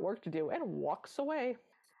 then I've got work to do, and walks away.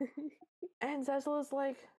 And Zazzle is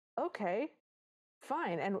like, okay,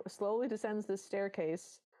 fine, and slowly descends this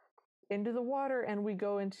staircase into the water, and we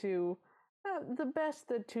go into the best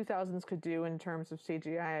the 2000s could do in terms of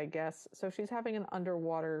CGI, I guess. So she's having an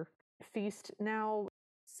underwater feast now.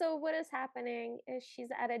 So what is happening is she's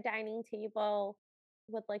at a dining table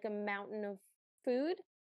with, like, a mountain of food,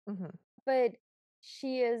 Mm-hmm. but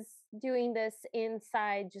she is doing this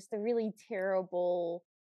inside just a really terrible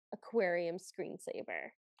aquarium screensaver.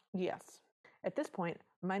 Yes. At this point,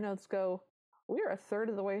 my notes go, we're a third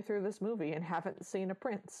of the way through this movie and haven't seen a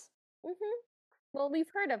prince. Mhm. Well, we've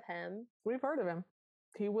heard of him. We've heard of him.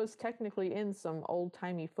 He was technically in some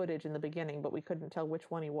old-timey footage in the beginning, but we couldn't tell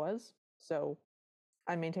which one he was. So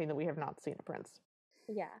I maintain that we have not seen a prince.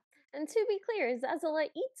 Yeah. And to be clear, Zazala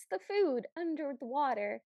eats the food under the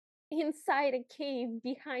water inside a cave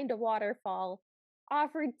behind a waterfall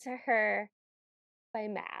offered to her by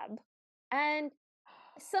Mab. And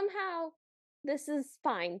somehow this is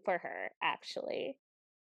fine for her, actually.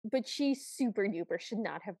 But she super duper should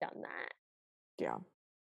not have done that. Yeah.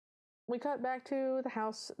 We cut back to the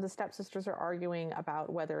house. The stepsisters are arguing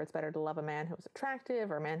about whether it's better to love a man who is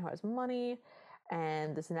attractive or a man who has money.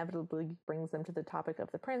 And this inevitably brings them to the topic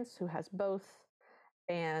of the prince, who has both.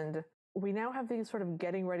 And we now have these sort of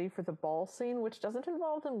getting ready for the ball scene, which doesn't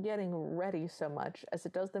involve them getting ready so much as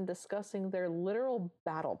it does them discussing their literal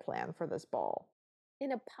battle plan for this ball.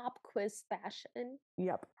 In a pop quiz fashion.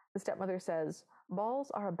 Yep. The stepmother says,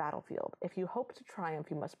 balls are a battlefield. If you hope to triumph,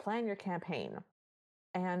 you must plan your campaign.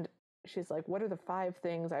 And she's like, what are the 5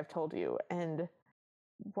 things I've told you? And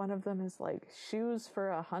one of them is like, shoes for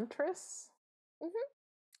a huntress?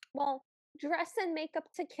 Mm-hmm. Well, dress and makeup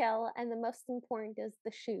to kill, and the most important is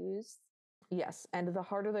the shoes. Yes, and the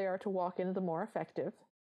harder they are to walk in, the more effective.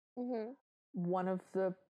 Mm-hmm. One of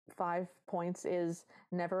the 5 points is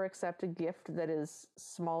never accept a gift that is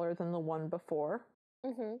smaller than the one before.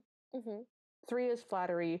 Mm-hmm. Mm-hmm. 3 is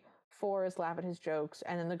flattery. 4 is laugh at his jokes.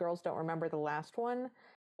 And then the girls don't remember the last one.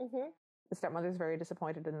 Mm-hmm. The stepmother's very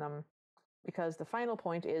disappointed in them because the final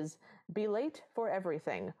point is be late for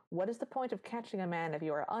everything. What is the point of catching a man if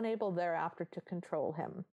you are unable thereafter to control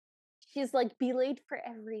him? She's like, be late for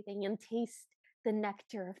everything and taste the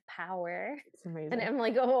nectar of power. It's amazing. And I'm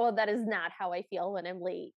like, oh, that is not how I feel when I'm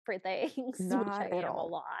late for things, Not which I at am all. a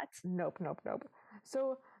lot. Nope.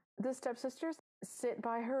 So the stepsisters sit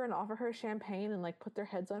by her and offer her champagne and like put their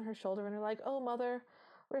heads on her shoulder and are like, oh, mother,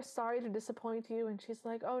 we're sorry to disappoint you. And she's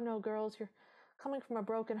like, oh, no, girls, you're coming from a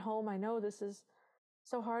broken home. I know this is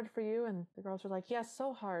so hard for you. And the girls are like, yes,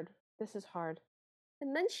 so hard. This is hard.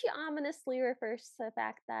 And then she ominously refers to the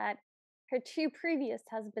fact that her 2 previous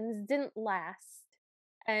husbands didn't last.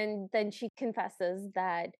 And then she confesses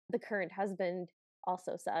that the current husband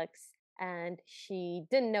also sucks. And she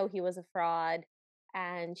didn't know he was a fraud.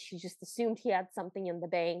 And she just assumed he had something in the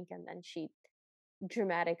bank. And then she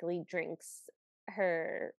dramatically drinks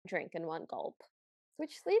her drink in one gulp.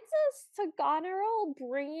 Which leads us to Goneril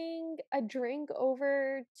bringing a drink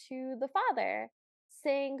over to the father,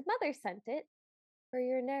 saying, Mother sent it for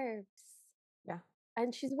your nerves. Yeah.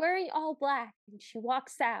 And she's wearing all black, and she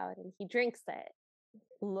walks out, and he drinks it.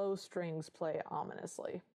 Low strings play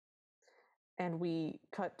ominously. And we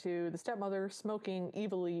cut to the stepmother smoking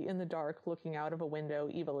evilly in the dark, looking out of a window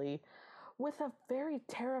evilly, with a very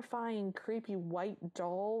terrifying, creepy white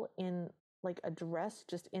doll in like a dress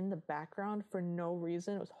just in the background for no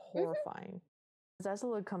reason. It was horrifying.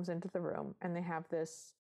 Zezala comes into the room and they have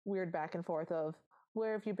this weird back and forth of,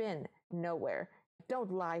 where have you been? Nowhere.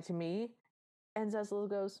 Don't lie to me. And Zezala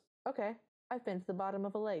goes, okay, I've been to the bottom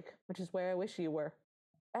of a lake, which is where I wish you were.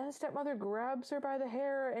 And the stepmother grabs her by the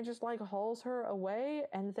hair and just like hauls her away.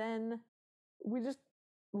 And then we just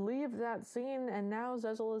leave that scene. And now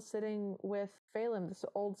Zezala is sitting with Phelim, this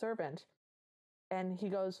old servant. And he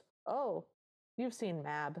goes, oh, you've seen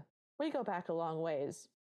Mab. We go back a long ways.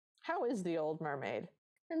 How is the old mermaid?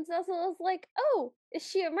 And Cecil's like, oh, is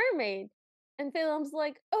she a mermaid? And Phelim's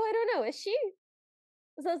like, oh, I don't know, is she?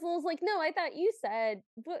 Cecil's like, no, I thought you said,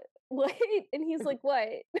 what? And he's like, what?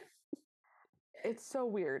 It's so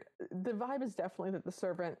weird. The vibe is definitely that the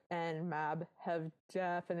servant and Mab have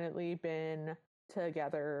definitely been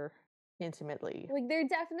together intimately. Like, they're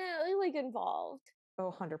definitely, like, involved.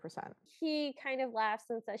 Oh, 100%. He kind of laughs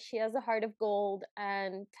and says she has a heart of gold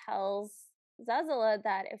and tells Zazala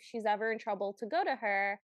that if she's ever in trouble to go to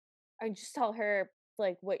her and just tell her,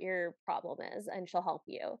 like, what your problem is and she'll help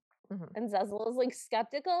you. Mm-hmm. And Zazala's, like,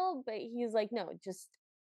 skeptical, but he's like, no, just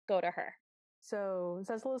go to her. So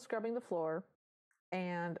Zezala is scrubbing the floor,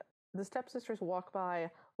 and the stepsisters walk by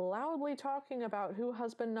loudly talking about who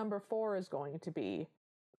husband number 4 is going to be.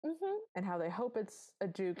 Mm-hmm. And how they hope it's a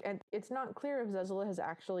duke. And it's not clear if Zezala has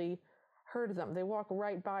actually heard them. They walk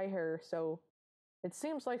right by her, so it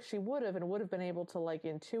seems like she would have been able to like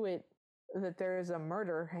intuit that there is a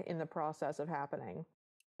murder in the process of happening.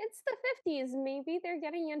 It's the 50s. Maybe they're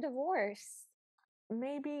getting a divorce.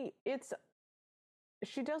 Maybe it's...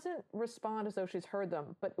 She doesn't respond as though she's heard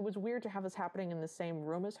them, but it was weird to have this happening in the same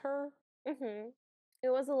room as her. Mm-hmm. It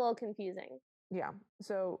was a little confusing. Yeah.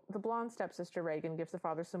 So the blonde stepsister Reagan gives the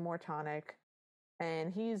father some more tonic,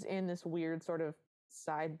 and he's in this weird sort of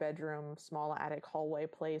side bedroom, small attic hallway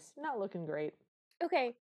place. Not looking great.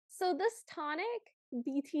 Okay, so this tonic,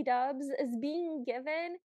 BT dubs, is being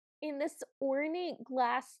given in this ornate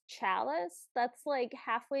glass chalice that's like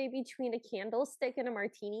halfway between a candlestick and a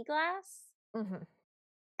martini glass. Mm-hmm.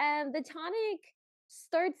 And the tonic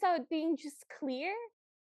starts out being just clear,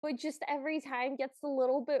 but just every time gets a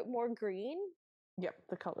little bit more green. Yep,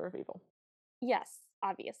 the color of evil. Yes,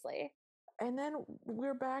 obviously. And then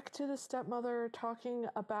we're back to the stepmother talking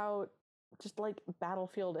about just like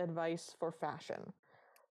battlefield advice for fashion.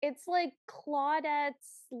 It's like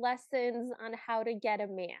Claudette's lessons on how to get a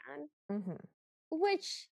man, Mm-hmm.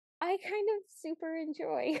 which I kind of super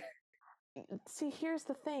enjoy. See, here's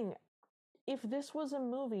the thing. If this was a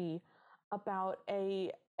movie about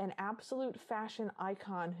an absolute fashion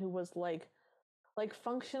icon who was like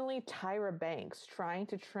functionally Tyra Banks trying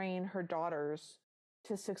to train her daughters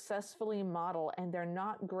to successfully model, and they're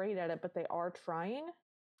not great at it, but they are trying,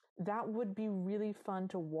 that would be really fun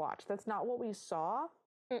to watch. That's not what we saw,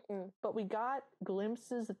 but we got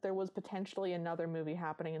glimpses that there was potentially another movie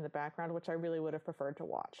happening in the background, which I really would have preferred to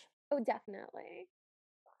watch. Oh, definitely.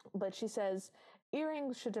 But she says,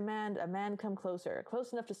 earrings should demand a man come closer,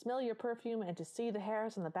 close enough to smell your perfume and to see the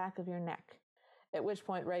hairs on the back of your neck. At which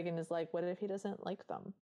point Reagan is like, what if he doesn't like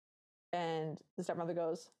them? And the stepmother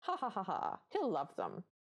goes, ha ha ha ha, he'll love them.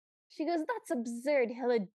 She goes, that's absurd.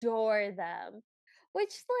 He'll adore them.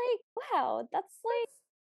 Which, like, wow, that's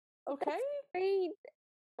like, okay. That's great.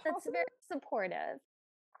 That's Positive? very supportive.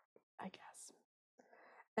 I guess.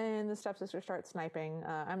 And the stepsister starts sniping.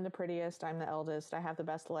 I'm the prettiest, I'm the eldest, I have the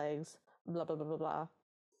best legs, blah, blah, blah, blah, blah.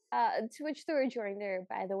 To which the rejoinder,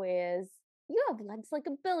 by the way, is, you have legs like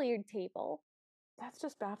a billiard table. That's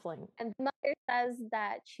just baffling. And the mother says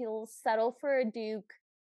that she'll settle for a duke,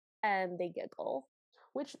 and they giggle.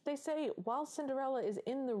 Which they say while Cinderella is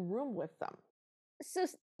in the room with them. So,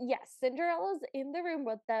 yes, Cinderella's in the room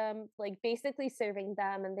with them, like basically serving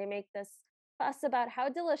them, and they make this fuss about how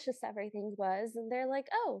delicious everything was. And they're like,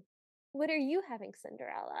 oh, what are you having,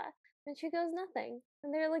 Cinderella? And she goes, nothing.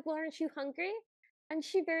 And they're like, well, aren't you hungry? And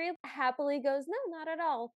she very happily goes, no, not at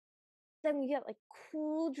all. Then we get like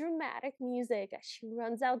cool, dramatic music as she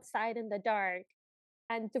runs outside in the dark.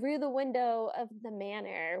 And through the window of the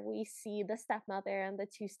manor, we see the stepmother and the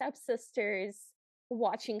two stepsisters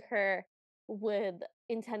watching her with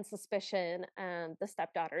intense suspicion. And the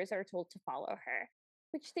stepdaughters are told to follow her,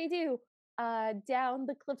 which they do, down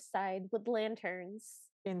the cliffside with lanterns.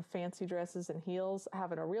 In fancy dresses and heels,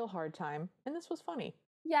 having a real hard time. And this was funny.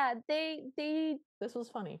 Yeah, This was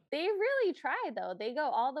funny. They really try, though. They go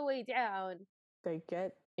all the way down. They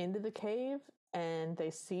get into the cave and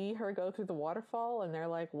they see her go through the waterfall and they're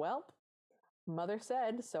like, welp, mother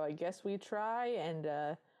said, so I guess we try. And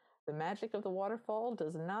the magic of the waterfall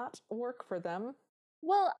does not work for them.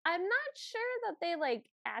 Well, I'm not sure that they like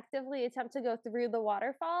actively attempt to go through the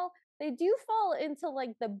waterfall. They do fall into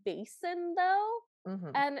like the basin, though.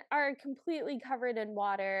 and are completely covered in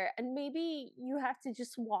water, and maybe you have to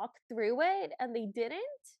just walk through it, and they didn't?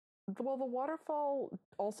 Well, the waterfall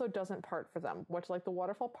also doesn't part for them, which, like, the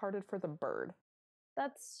waterfall parted for the bird.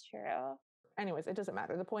 That's true. Anyways, it doesn't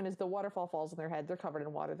matter. The point is the waterfall falls on their head. They're covered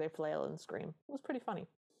in water. They flail and scream. It was pretty funny.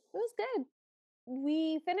 It was good.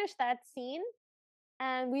 We finished that scene,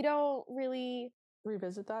 and we don't really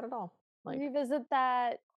Revisit that at all. Like, revisit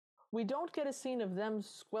that. we don't get a scene of them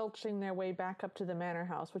squelching their way back up to the manor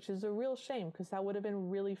house, which is a real shame because that would have been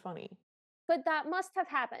really funny. But that must have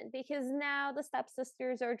happened because now the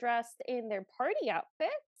stepsisters are dressed in their party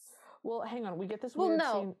outfits. Well, hang on. We get this Well, weird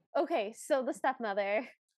no. scene. Okay, so the stepmother.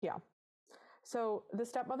 Yeah. So the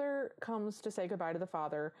stepmother comes to say goodbye to the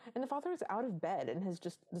father, and the father is out of bed and has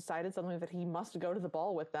just decided suddenly that he must go to the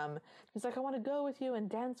ball with them. He's like, I want to go with you and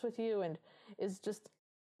dance with you, and is just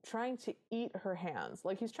trying to eat her hands.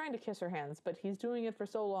 Like, he's trying to kiss her hands, but he's doing it for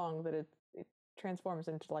so long that it transforms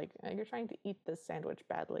into, like, you're trying to eat this sandwich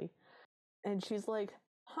badly. And she's like,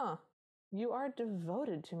 huh, you are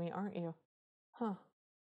devoted to me, aren't you? Huh.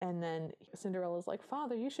 And then Cinderella's like,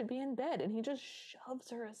 Father, you should be in bed. And he just shoves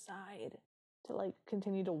her aside to, like,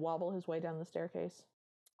 continue to wobble his way down the staircase.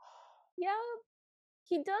 Yeah,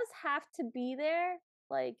 he does have to be there.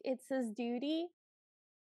 Like, it's his duty.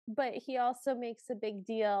 But he also makes a big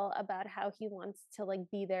deal about how he wants to, like,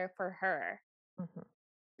 be there for her. Mm-hmm.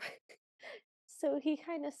 So he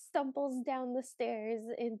kind of stumbles down the stairs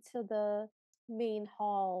into the main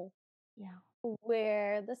hall. Yeah.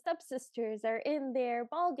 Where the stepsisters are in their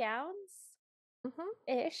ball gowns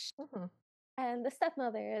ish. Mm-hmm. And the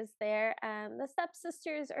stepmother is there, and the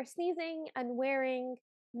stepsisters are sneezing and wearing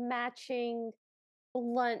matching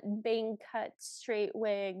blunt bang cut straight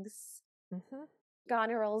wigs. Mm-hmm.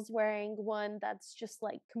 Goneril's wearing one that's just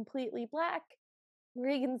like completely black.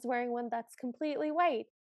 Regan's wearing one that's completely white.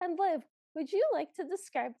 And Liv, would you like to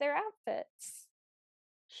describe their outfits?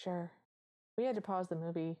 Sure. We had to pause the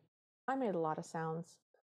movie. I made a lot of sounds.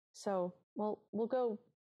 So, well, we'll go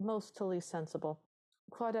most to least sensible.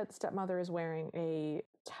 Claudette's stepmother is wearing a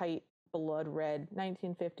tight blood red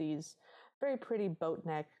 1950s, very pretty boat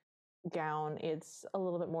neck gown. It's a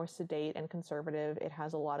little bit more sedate and conservative. It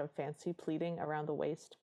has a lot of fancy pleating around the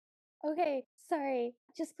waist. Okay, sorry.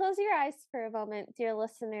 Just close your eyes for a moment, dear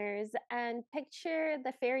listeners, and picture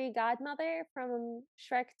the fairy godmother from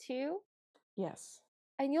Shrek 2, Yes.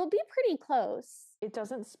 and you'll be pretty close. It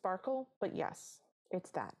doesn't sparkle, but yes,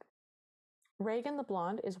 it's that. Regan the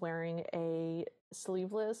blonde is wearing a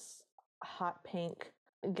sleeveless hot pink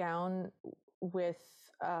gown with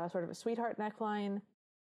sort of a sweetheart neckline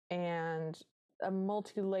and a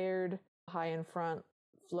multi-layered high in front,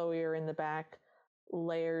 flowier in the back,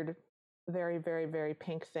 layered, very, very, very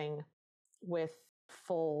pink thing with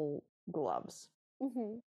full gloves.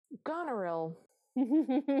 Mm-hmm. Goneril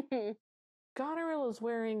is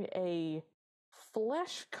wearing a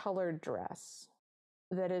flesh-colored dress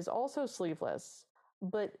that is also sleeveless,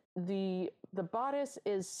 but the bodice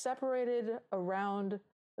is separated around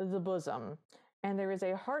the bosom, and there is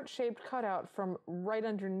a heart-shaped cutout from right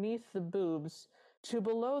underneath the boobs to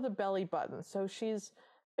below the belly button. So she's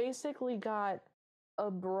basically got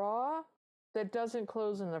a bra that doesn't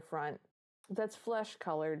close in the front, that's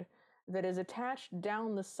flesh-colored, that is attached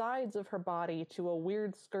down the sides of her body to a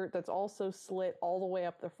weird skirt that's also slit all the way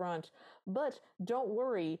up the front. But don't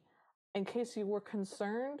worry, in case you were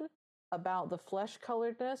concerned about the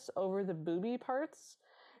flesh-coloredness over the booby parts,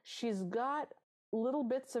 she's got little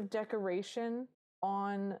bits of decoration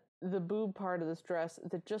on the boob part of this dress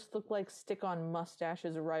that just look like stick-on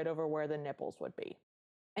mustaches right over where the nipples would be.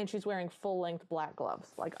 And she's wearing full-length black gloves,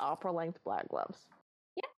 like opera-length black gloves.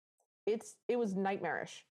 Yeah. It was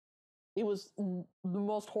nightmarish. It was the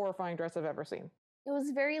most horrifying dress I've ever seen. It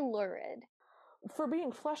was very lurid. For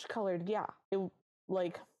being flesh-colored, yeah.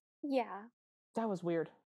 Yeah. That was weird.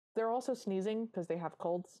 They're also sneezing because they have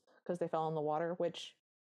colds because they fell in the water, which...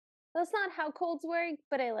 That's not how colds work,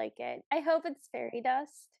 but I like it. I hope it's fairy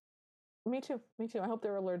dust. Me too. I hope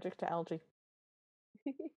they're allergic to algae.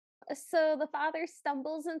 So the father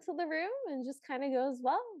stumbles into the room and just kind of goes,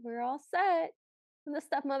 well, we're all set. And the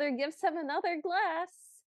stepmother gives him another glass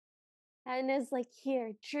and is like,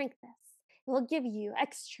 here, drink this. It will give you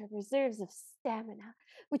extra reserves of stamina,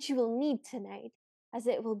 which you will need tonight, as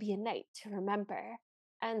it will be a night to remember.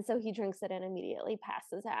 And so he drinks it and immediately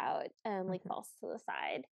passes out and like falls to the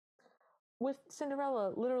side. With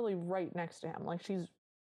Cinderella literally right next to him, like she's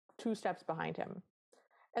 2 steps behind him.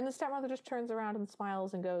 And the stepmother just turns around and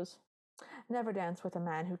smiles and goes, never dance with a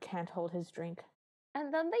man who can't hold his drink.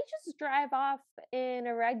 And then they just drive off in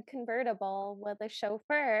a red convertible with a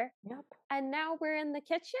chauffeur. Yep. And now we're in the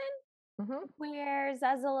kitchen. Mm-hmm. where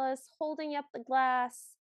Zazala's holding up the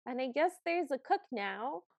glass, and I guess there's a cook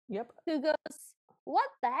now Yep. who goes, "What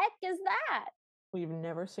the heck is that?" We've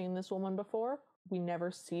never seen this woman before. We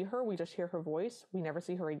never see her. We just hear her voice. We never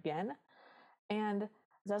see her again. And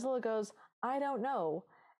Zazala goes, "I don't know,"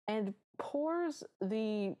 and pours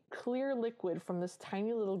the clear liquid from this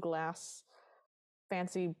tiny little glass,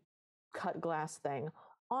 fancy cut glass thing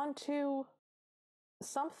onto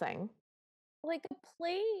something. Like a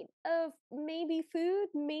plate of maybe food,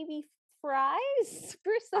 maybe fries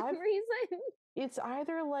for some I've reason. It's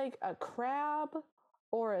either like a crab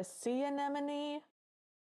or a sea anemone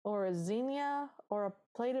or a zinnia or a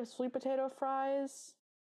plate of sweet potato fries.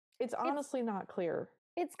 It's It's honestly not clear.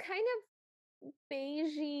 it's kind of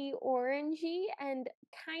beigey orangey and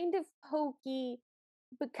kind of pokey,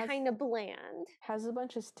 but Has kind of bland. has a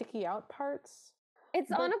bunch of sticky out parts,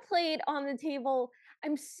 It's on but a plate on the table.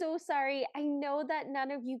 I'm so sorry. I know that none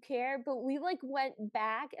of you care, but we like went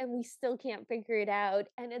back and we still can't figure it out.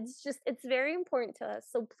 And it's very important to us.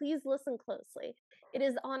 So please listen closely. It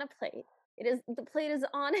is on a plate. The plate is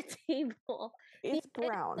on a table. The it's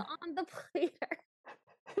brown. items on the plate are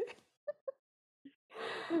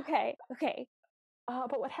okay. Okay.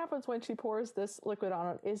 But what happens when she pours this liquid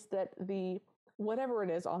on it is that the whatever it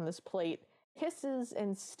is on this plate hisses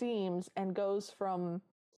and steams and goes from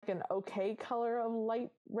like an okay color of light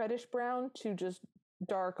reddish brown to just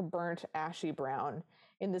dark, burnt, ashy brown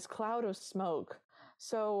in this cloud of smoke.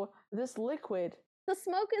 So this liquid, The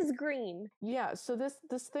smoke is green. yeah. So this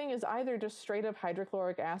thing is either just straight up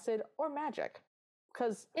hydrochloric acid or magic,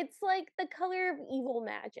 because It's like the color of evil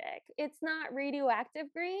magic. It's not radioactive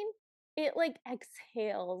green. It like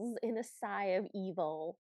exhales in a sigh of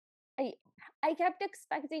evil. I I kept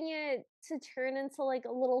expecting it to turn into like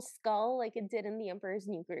a little skull like it did in The Emperor's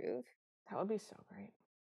New Groove. that would be so great.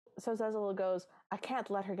 So Zezala goes, "I can't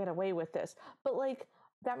let her get away with this." But like,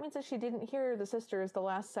 that means that she didn't hear the sisters the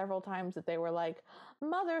last several times that they were like,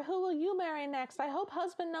 "Mother, who will you marry next? I hope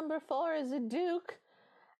husband number 4 is a duke."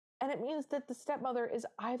 And it means that the stepmother is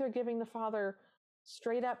either giving the father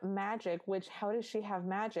straight up magic, which how does she have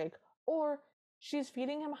magic? Or she's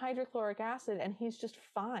feeding him hydrochloric acid and he's just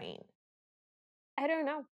fine. I don't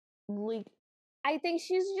know. Like, I think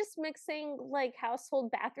she's just mixing like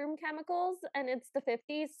household bathroom chemicals and it's the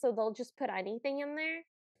 50s, so they'll just put anything in there.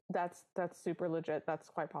 that's super legit. That's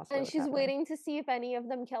quite possibly And what's she's happening. waiting to see if any of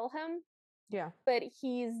them kill him, Yeah. but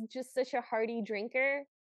he's just such a hearty drinker.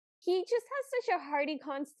 He just has such a hearty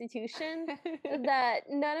constitution that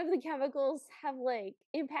none of the chemicals have like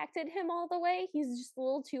impacted him all the way. He's just a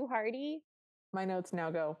little too hardy. My notes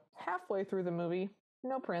now go halfway through the movie.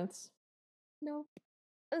 No prince. No.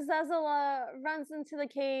 Zazala runs into the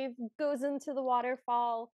cave, goes into the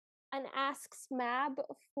waterfall, and asks Mab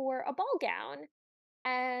for a ball gown.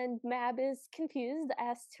 And Mab is confused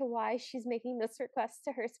as to why she's making this request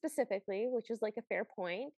to her specifically, which is like a fair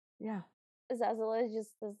point. Yeah. Zazala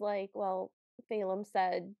just is like, well, Phelim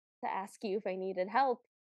said to ask you if I needed help,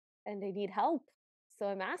 and I need help. So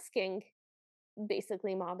I'm asking.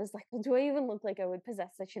 Basically, Mab is like, well, do I even look like I would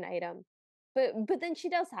possess such an item? But then she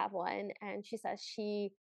does have one, and she says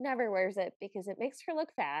she never wears it because it makes her look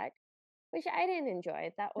fat, which I didn't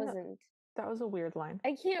enjoy. That No, wasn't. that was a weird line.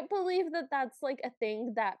 I can't believe that that's like a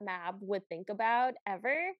thing that Mab would think about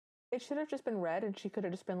ever. It should have just been red, and she could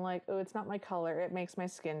have just been like, "Oh, it's not my color. It makes my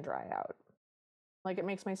skin dry out. Like, it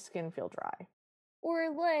makes my skin feel dry." Or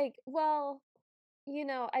like, well,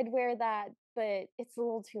 I'd wear that, but it's a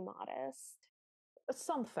little too modest.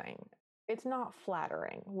 Something. It's not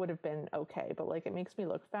flattering would have been okay, but like, it makes me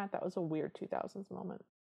look fat. That was a weird 2000s moment.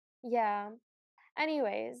 Yeah.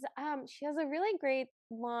 Anyways, she has a really great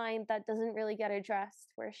line that doesn't really get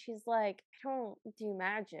addressed where she's like, I don't do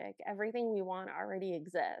magic. Everything we want already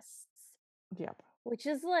exists. Yep. Which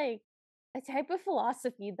is like a type of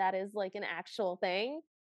philosophy that is like an actual thing,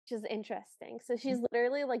 which is interesting. So she's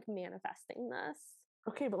literally like manifesting this.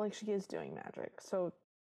 Okay, but like, she is doing magic. So,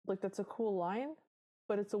 like, that's a cool line,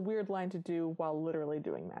 but it's a weird line to do while literally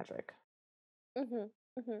doing magic. hmm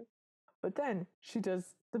hmm But then she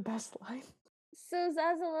does the best line. So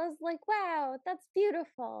Zazala's like, wow, that's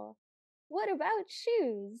beautiful. What about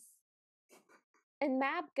shoes? And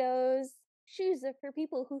Mab goes, shoes are for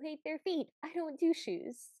people who hate their feet. I don't do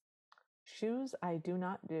shoes. Shoes, I do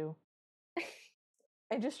not do.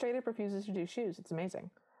 And just straight up refuses to do shoes. It's amazing.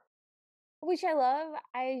 Which I love.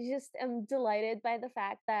 I just am delighted by the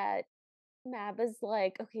fact that Mab is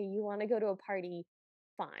like, okay, you want to go to a party?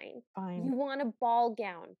 Fine. Fine. You want a ball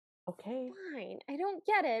gown? Okay. Fine. I don't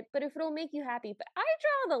get it, but if it'll make you happy. But I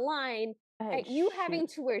draw the line Hey, at you shoot. having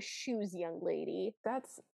to wear shoes, young lady.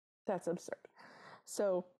 That's absurd.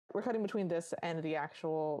 So we're cutting between this and the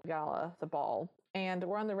actual gala, the ball. And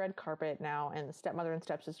we're on the red carpet now, and the stepmother and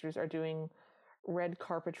stepsisters are doing red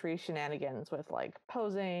carpetry shenanigans with like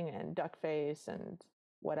posing and duck face and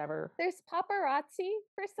whatever. There's paparazzi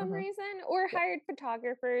for some Mm-hmm. reason, or Yep. hired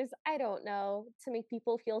photographers, I don't know, to make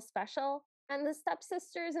people feel special. And the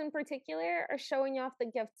stepsisters in particular are showing off the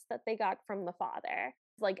gifts that they got from the father.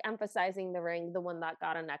 Like emphasizing the ring, the one that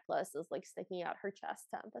got a necklace is like sticking out her chest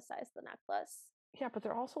to emphasize the necklace. Yeah, but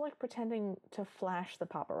they're also like pretending to flash the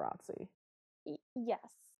paparazzi. Yes.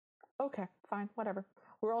 Okay, fine, whatever.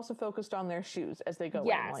 We're also focused on their shoes as they go in.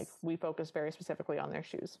 Like, Yes. we focus very specifically on their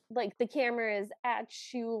shoes. Like the camera is at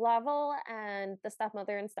shoe level, and the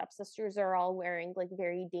stepmother and stepsisters are all wearing like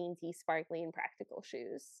very dainty, sparkly, and practical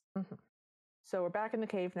shoes. Mm-hmm. So we're back in the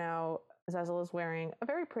cave now. Zezel is wearing a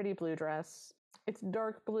very pretty blue dress. It's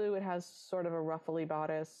dark blue. It has sort of a ruffly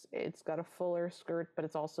bodice. It's got a fuller skirt, but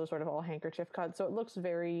it's also sort of all handkerchief cut. So it looks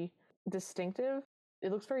very distinctive.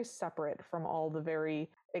 It looks very separate from all the very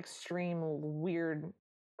extreme, weird,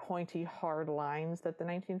 pointy, hard lines that the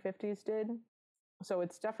 1950s did. So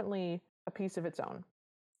it's definitely a piece of its own.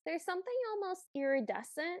 There's something almost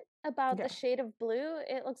iridescent about Yeah. the shade of blue.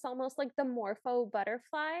 It looks almost like the Morpho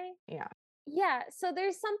butterfly. Yeah. Yeah, so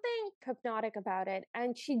there's something hypnotic about it,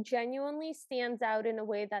 and she genuinely stands out in a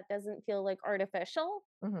way that doesn't feel like artificial.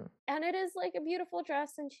 Mm-hmm. And it is like a beautiful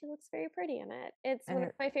dress, and she looks very pretty in it. It's And one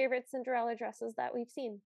of my favorite Cinderella dresses that we've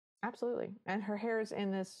seen. absolutely. And her hair is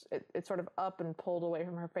in this, it's sort of up and pulled away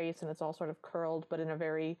from her face, and it's all sort of curled, but in a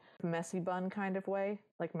very messy bun kind of way,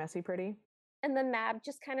 like messy pretty. And then Mab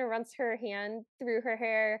just kind of runs her hand through her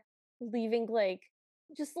hair, leaving like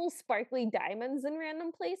just little sparkly diamonds in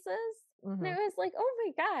random places. And Mm-hmm. I was like, oh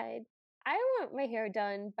my God, I want my hair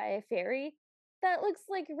done by a fairy. That looks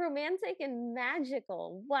like romantic and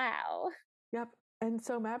magical. Wow. Yep. And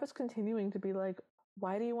so Mab is continuing to be like,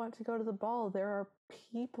 why do you want to go to the ball? There are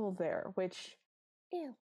people there, which,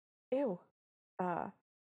 Ew. ew. Uh,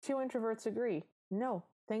 two introverts agree. No,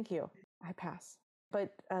 thank you. I pass.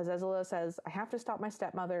 But as Ezela says, I have to stop my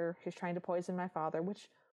stepmother. She's trying to poison my father, which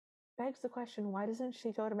begs the question, why doesn't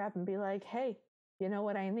she go to Mab and be like, hey, you know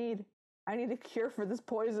what I need? I need a cure for this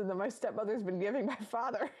poison that my stepmother's been giving my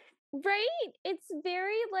father. Right? It's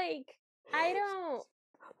very like, I don't.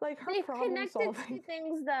 Like her They've problem connected solving, to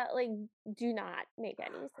things that like do not make any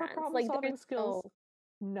her sense. problem Like solving there's skills,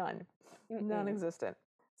 none, mm-mm. non-existent.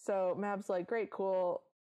 So Mab's like, great, cool.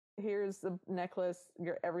 Here's the necklace.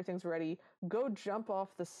 Everything's ready. Go jump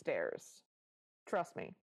off the stairs. Trust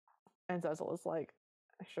me. And Zezel is like,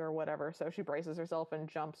 sure, whatever. So she braces herself and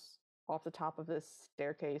jumps off the top of this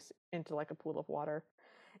staircase into like a pool of water.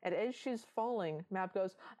 And as she's falling, Mab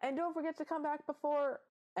goes, and don't forget to come back before.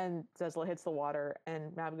 And Zezel hits the water,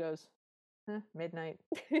 and Mab goes, midnight,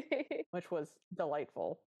 which was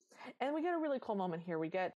delightful. And we get a really cool moment here. We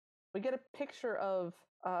get a picture of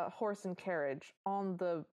a horse and carriage on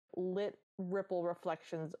the lit ripple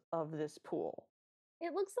reflections of this pool.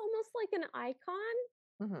 It looks almost like an icon.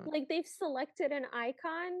 Mm-hmm. Like they've selected an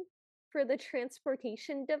icon for the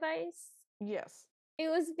transportation device. Yes. It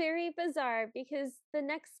was very bizarre because the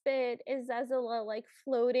next bit is Azula like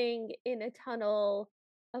floating in a tunnel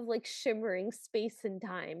of like shimmering space and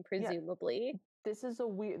time, presumably. This is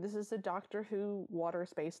a Doctor Who water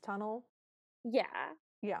space tunnel. Yeah.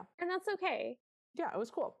 Yeah. And that's okay. Yeah, it was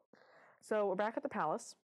cool. So we're back at the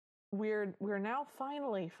palace. We're now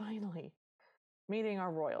finally meeting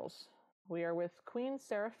our royals. We are with Queen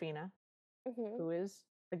Seraphina, who is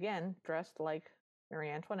again dressed like Marie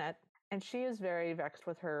Antoinette, and she is very vexed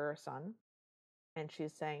with her son. And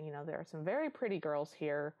she's saying, there are some very pretty girls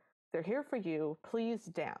here. They're here for you. Please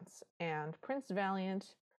dance. And Prince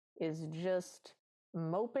Valiant is just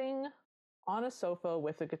moping on a sofa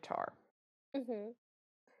with a guitar.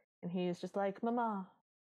 And he's just like, Mama,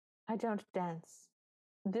 I don't dance.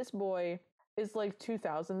 This boy is like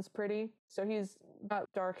 2000s pretty. So he's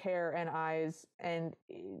got dark hair and eyes and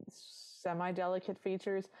semi-delicate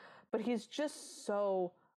features, but he's just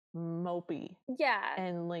so mopey. Yeah.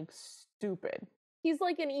 And like stupid. He's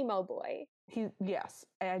like an emo boy. Yes.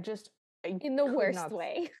 In the worst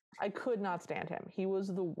way. I could not stand him. He was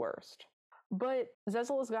the worst. But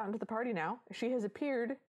Zezel has gotten to the party now. She has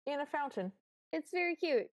appeared in a fountain. It's very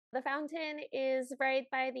cute. The fountain is right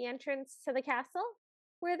by the entrance to the castle,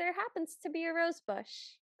 where there happens to be a rose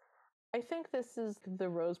bush. I think this is the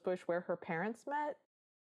rose bush where her parents met.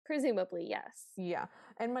 Presumably, yes. Yeah.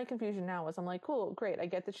 And my confusion now is I'm like, cool, great. I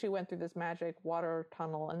get that she went through this magic water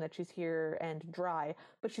tunnel and that she's here and dry,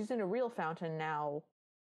 but she's in a real fountain now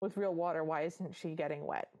with real water. Why isn't she getting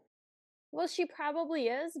wet? Well, she probably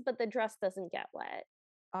is, but the dress doesn't get wet.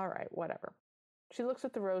 All right, whatever. She looks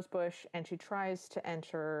at the rose bush and she tries to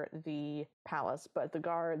enter the palace, but the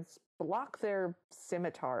guards block their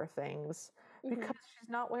scimitar things because she's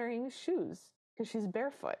not wearing shoes, because she's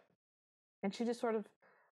barefoot. And she just sort of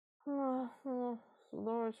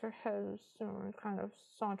lowers her head and kind of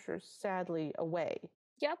saunters sadly away.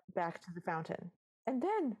 Yep. Back to the fountain. And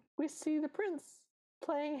then we see the prince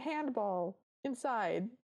playing handball inside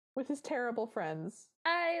with his terrible friends.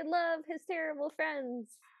 I love his terrible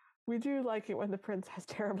friends. We do like it when the prince has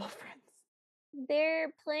terrible friends.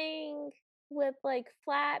 They're playing with like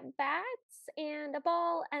flat bats and a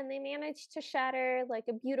ball, and they manage to shatter like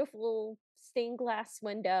a beautiful stained glass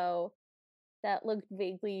window that looked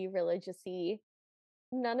vaguely religious-y.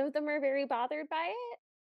 None of them are very bothered by it.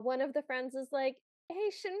 One of the friends is like,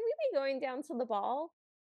 "Hey, shouldn't we be going down to the ball?"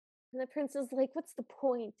 And the prince is like, "What's the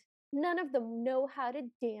point? None of them know how to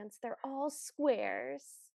dance. They're all squares."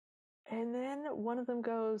 And then one of them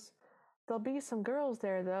goes, "There'll be some girls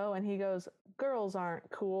there, though." And he goes, "Girls aren't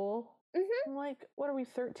cool." I'm like, what are we,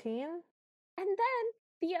 13? And then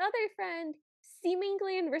the other friend,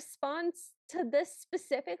 seemingly in response to this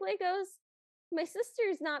specifically, goes, "My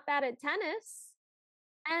sister's not bad at tennis."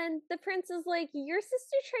 And the prince is like, "Your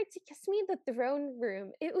sister tried to kiss me in the throne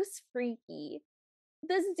room. It was freaky."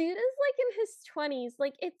 This dude is like in his 20s.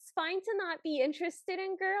 Like, it's fine to not be interested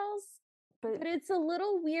in girls, but it's a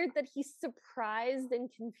little weird that he's surprised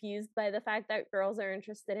and confused by the fact that girls are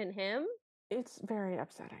interested in him. It's very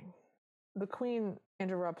upsetting. The queen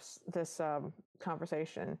interrupts this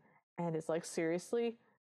conversation and is like, "Seriously,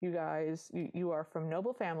 you guys, you are from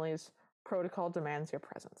noble families. Protocol demands your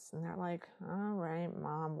presence." And they're like, "All right,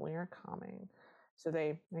 Mom, we're coming." So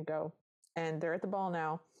they go, and they're at the ball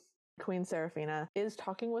now. Queen Seraphina is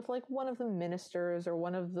talking with like one of the ministers or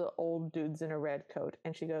one of the old dudes in a red coat,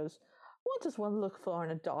 and she goes, "What does one look for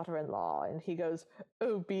in a daughter-in-law?" And he goes,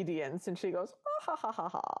 "Obedience." And she goes, "Ah, ha ha ha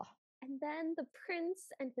ha." And then the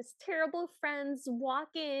prince and his terrible friends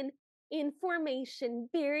walk in formation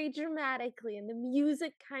very dramatically, and the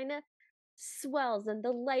music kind of swells and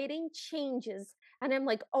the lighting changes. And I'm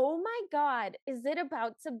like, "Oh my God, is it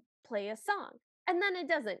about to play a song?" And then it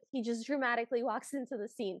doesn't. He just dramatically walks into the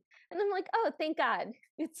scene. And I'm like, "Oh, thank God.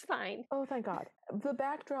 It's fine." Oh, thank God. The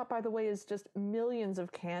backdrop, by the way, is just millions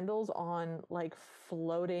of candles on like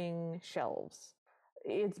floating shelves.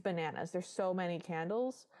 It's bananas. There's so many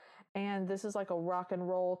candles. And this is like a rock and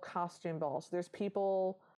roll costume ball. So there's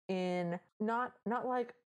people in not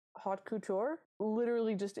like haute couture,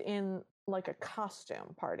 literally just in like a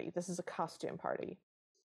costume party. This is a costume party.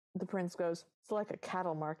 The prince goes, "It's like a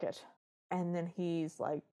cattle market." And then he's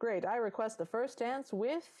like, "Great, I request the first dance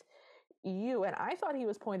with you." And I thought he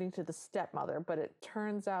was pointing to the stepmother, but it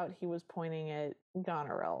turns out he was pointing at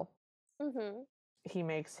Goneril. He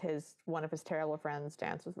makes one of his terrible friends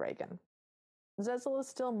dance with Reagan. Zezel is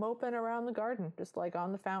still moping around the garden, just like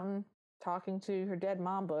on the fountain, talking to her dead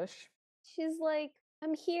mom bush. She's like,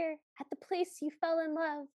 "I'm here at the place you fell in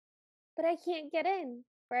love, but I can't get in,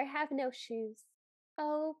 for I have no shoes.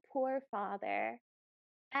 Oh, poor father."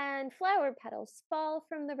 And flower petals fall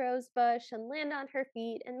from the rose bush and land on her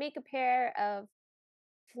feet and make a pair of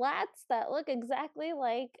flats that look exactly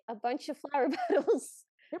like a bunch of flower petals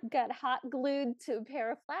got hot glued to a pair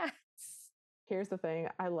of flats. Here's the thing,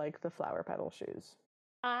 I like the flower petal shoes.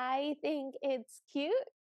 I think it's cute.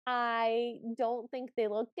 I don't think they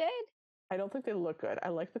look good. I don't think they look good. I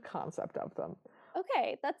like the concept of them.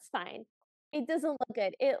 Okay, that's fine. It doesn't look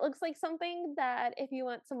good. It looks like something that if you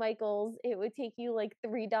went to Michael's, it would take you like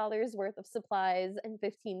 $3 worth of supplies and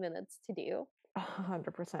 15 minutes to do.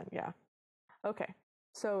 100%, yeah. Okay,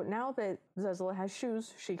 so now that Zezel has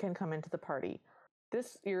shoes, she can come into the party.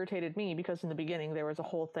 This irritated me because in the beginning there was a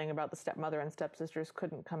whole thing about the stepmother and stepsisters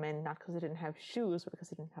couldn't come in, not because they didn't have shoes, but because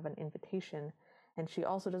they didn't have an invitation. And she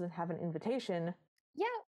also doesn't have an invitation. Yeah.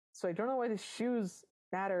 So I don't know why the shoes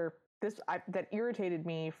matter. That irritated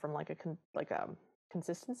me from like a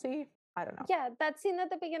consistency. I don't know. Yeah, that scene at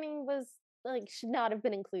the beginning was like should not have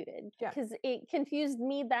been included. Yeah. Because it confused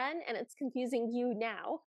me then and it's confusing you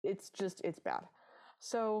now. It's bad.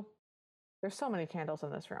 So there's so many candles in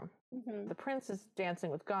this room. The prince is dancing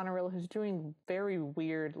with Goneril, who's doing very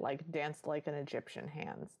weird, like dance like an Egyptian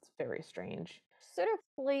hands. It's very strange. Sort of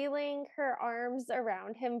flailing her arms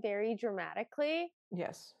around him very dramatically.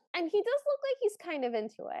 Yes. And he does look like he's kind of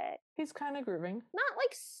into it. He's kind of grooving. Not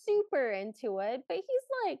like super into it, but he's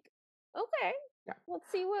like, okay, yeah.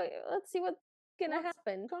 let's see what's gonna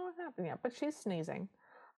happen. Yeah, but she's sneezing.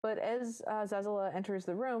 But as Zazala enters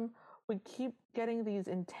the room, we keep getting these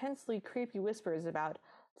intensely creepy whispers about,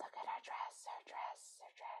 "Look at her dress, her dress,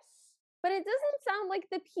 her dress." But it doesn't sound like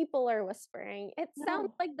the people are whispering. It sounds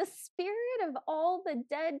No. like the spirit of all the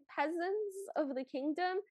dead peasants of the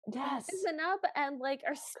kingdom have Yes. risen up and like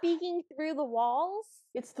are speaking through the walls.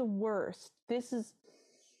 It's the worst. This is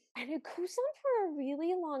And it goes on for a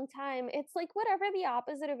really long time. It's like whatever the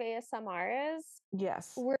opposite of ASMR is,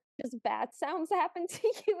 yes. where just bad sounds happen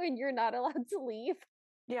to you and you're not allowed to leave.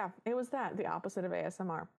 Yeah, it was that, the opposite of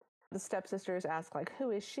ASMR. The stepsisters ask, like,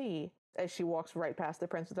 who is she? As she walks right past the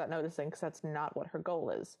prince without noticing, because that's not what her goal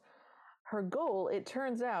is. Her goal, it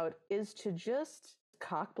turns out, is to just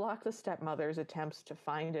cockblock the stepmother's attempts to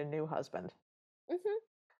find a new husband. Hmm.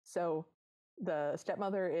 So the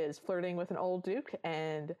stepmother is flirting with an old duke,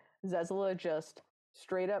 and Zezela just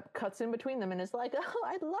straight up cuts in between them and is like, oh,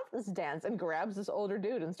 I love this dance, and grabs this older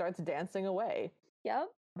dude and starts dancing away. Yep.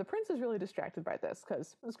 The prince is really distracted by this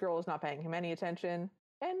because this girl is not paying him any attention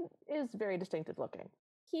and is very distinctive looking.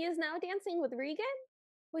 He is now dancing with Regan,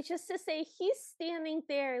 which is to say he's standing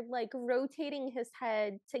there like rotating his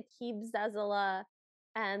head to keep Zezela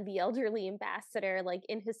and the elderly ambassador like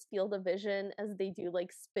in his field of vision as they do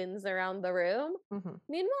like spins around the room. Mm-hmm.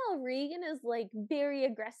 Meanwhile, Regan is like very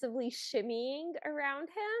aggressively shimmying around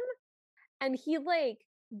him and he like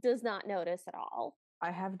does not notice at all.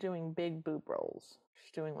 I have doing big boob rolls.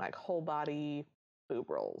 She's doing like whole body boob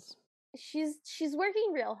rolls. She's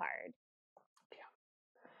working real hard.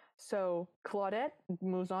 So Claudette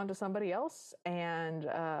moves on to somebody else, and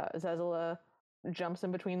Zezela jumps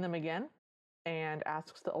in between them again and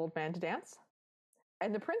asks the old man to dance.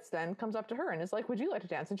 And the prince then comes up to her and is like, would you like to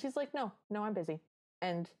dance? And she's like, no, I'm busy.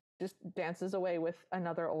 And just dances away with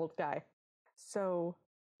another old guy. So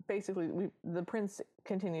basically, the prince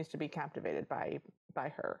continues to be captivated by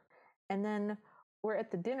her. And then we're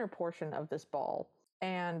at the dinner portion of this ball,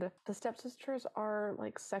 and the stepsisters are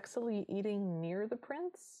like sexily eating near the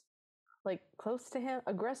prince, like close to him,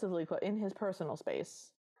 aggressively in his personal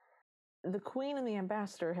space. The queen and the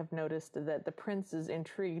ambassador have noticed that the prince is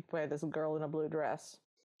intrigued by this girl in a blue dress.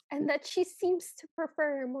 And that she seems to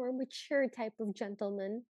prefer a more mature type of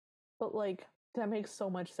gentleman. But like, that makes so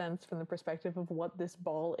much sense from the perspective of what this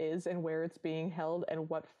ball is and where it's being held and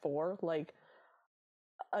what for. Like,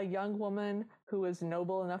 a young woman who is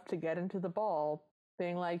noble enough to get into the ball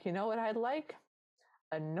being like, you know what I'd like?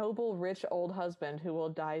 A noble, rich old husband who will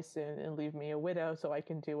die soon and leave me a widow so I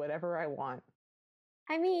can do whatever I want.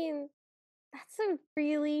 I mean, that's a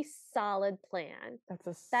really solid plan. That's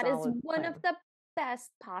a That is solid one plan. of the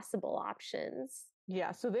best possible options.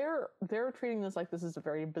 Yeah, so they're treating this like this is a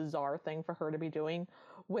very bizarre thing for her to be doing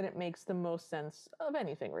when it makes the most sense of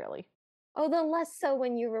anything, really. Although less so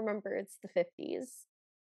when you remember it's the 50s.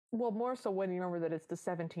 Well, more so when you remember that it's the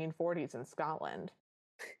 1740s in Scotland.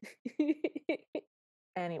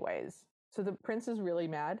 Anyways, so the prince is really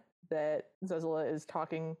mad that Zezela is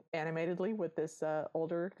talking animatedly with this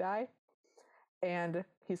older guy, and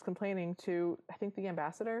he's complaining to, I think, the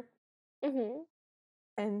ambassador, Hmm.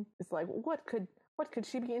 and it's like, what could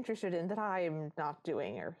she be interested in that I am not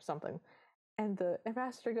doing, or something? And the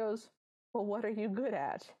ambassador goes, well, what are you good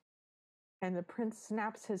at? And the prince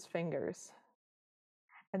snaps his fingers,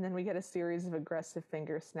 and then we get a series of aggressive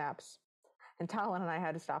finger snaps. And Talon and I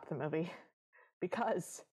had to stop the movie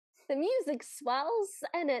because The music swells,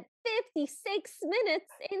 and at 56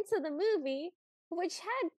 minutes into the movie, which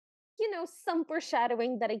had, some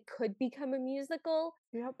foreshadowing that it could become a musical,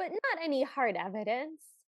 yep, but not any hard evidence.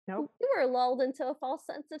 nope, We were lulled into a false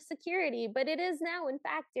sense of security, but it is now, in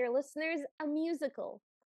fact, dear listeners, a musical.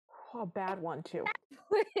 a bad one too,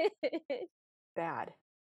 bad.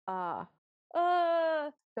 uh,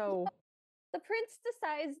 So the prince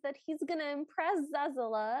decides that he's gonna impress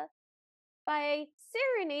Zazala by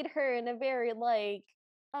serenade her in a very like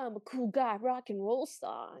I'm a cool guy rock and roll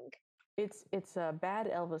song. it's a bad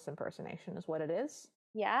Elvis impersonation, is what it is.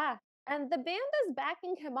 Yeah. And the band is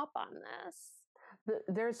backing him up on this.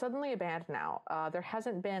 There's suddenly a band now. There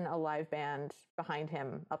hasn't been a live band behind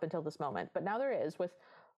him up until this moment, but now there is, with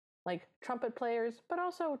like trumpet players, but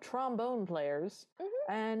also trombone players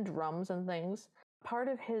and drums and things. Part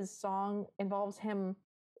of his song involves him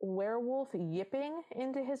werewolf yipping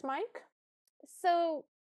into his mic. So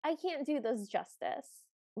I can't do this justice,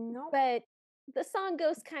 No, but the song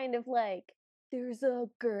goes kind of like there's a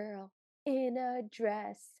girl in a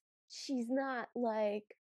dress. She's not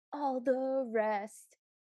like all the rest.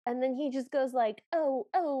 And then he just goes like, oh,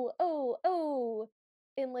 oh, oh, oh,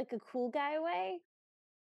 in like a cool guy way,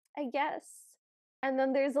 I guess. And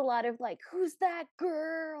then there's a lot of like, who's that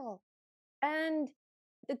girl? And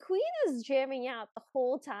the queen is jamming out the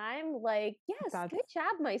whole time, like, yes, that's good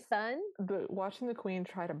job, my son. watching the queen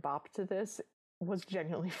try to bop to this was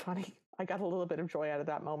genuinely funny. I got a little bit of joy out of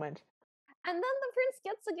that moment. And then the prince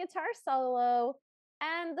gets a guitar solo,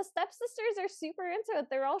 and the stepsisters are super into it.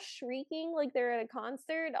 They're all shrieking like they're at a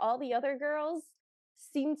concert. All the other girls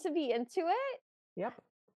seem to be into it. Yep.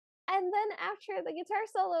 And then after the guitar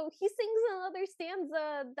solo, he sings another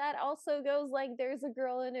stanza that also goes like, "There's a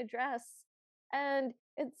girl in a dress." And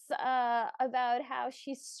it's about how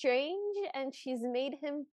she's strange and she's made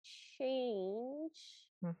him change.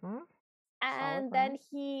 Mm-hmm. Solid And then rhyme.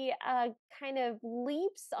 he kind of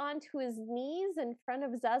leaps onto his knees in front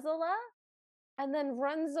of Zazala and then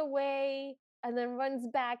runs away and then runs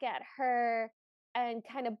back at her and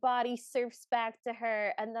kind of body surfs back to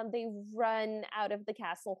her, and then they run out of the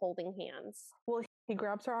castle holding hands. Well, he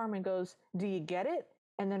grabs her arm and goes, "Do you get it?"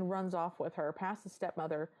 And then runs off with her past the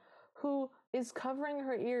stepmother, who is covering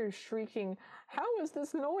her ears, shrieking, "How is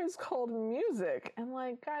this noise called music?" And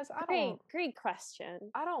like, guys, Great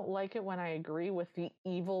question. I don't like it when I agree with the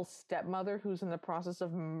evil stepmother who's in the process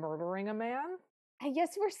of murdering a man. I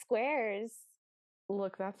guess we're squares.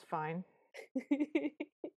 Look, that's fine.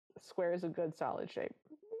 Square is a good solid shape.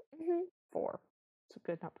 Mhm. 4. It's a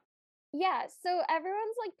good number. Yeah, so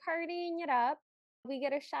everyone's like partying it up. We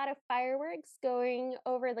get a shot of fireworks going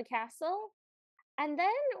over the castle. And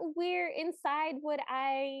then we're inside what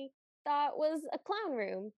I thought was a clown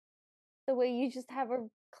room. The way you just have a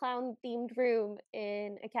clown themed room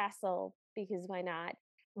in a castle, because why not?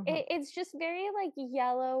 Mhm. It's just very like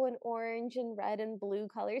yellow and orange and red and blue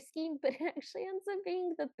color scheme, but it actually ends up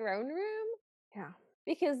being the throne room Yeah.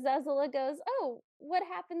 because Zazala goes, "Oh, what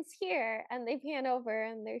happens here?" And they pan over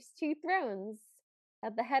and there's 2 thrones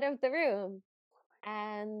at the head of the room.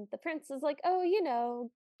 And the prince is like, "Oh,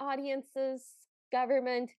 audiences,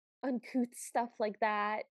 government, uncouth stuff like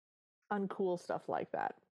that." Uncool stuff like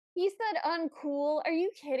that. He said uncool. Are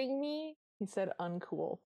you kidding me? He said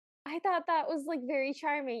uncool. I thought that was like very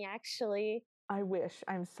charming, actually. I wish.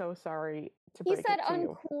 I'm so sorry to He break said it to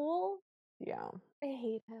you. uncool. Yeah. I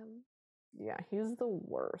hate him. Yeah, he's the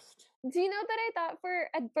worst. Do you know that I thought for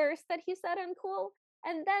at first that he said uncool?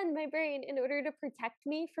 And then my brain, in order to protect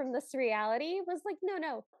me from this reality, was like, no,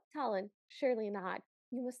 no, Talon, surely not.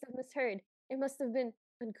 You must have misheard. It must have been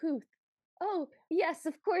uncouth. Oh, yes,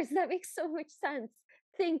 of course. That makes so much sense.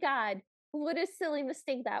 Thank God. What a silly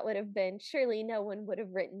mistake that would have been. Surely no one would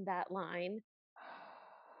have written that line.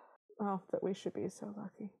 Oh, that we should be so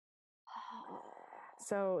lucky.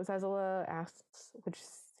 So Zazala asks which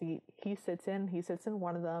seat he sits in. He sits in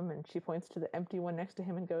one of them, and she points to the empty one next to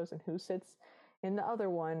him and goes, "And who sits in the other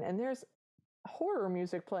one?" And there's horror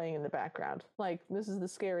music playing in the background. Like, this is the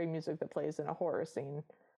scary music that plays in a horror scene.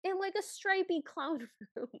 In like a stripy clown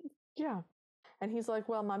room. Yeah. And he's like,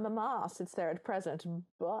 "Well, my mama sits there at present,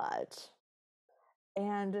 but..."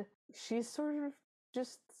 And she's sort of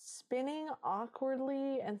just spinning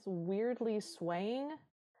awkwardly and weirdly swaying.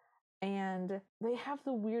 And they have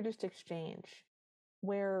the weirdest exchange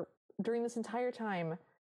where during this entire time,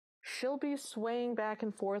 she'll be swaying back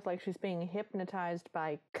and forth like she's being hypnotized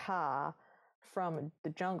by Ka from the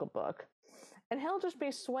Jungle Book. And he'll just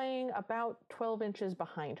be swaying about 12 inches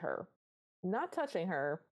behind her, not touching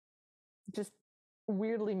her, just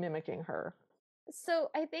weirdly mimicking her. So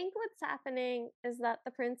I think what's happening is that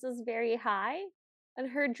the prince is very high and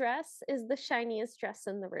her dress is the shiniest dress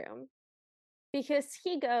in the room. Because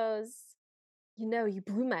he goes, "You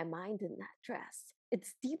blew my mind in that dress.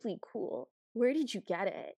 It's deeply cool. Where did you get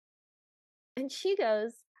it?" And she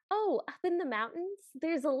goes, "Oh, up in the mountains,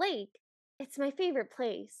 there's a lake. It's my favorite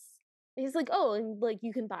place." And he's like, "Oh, and like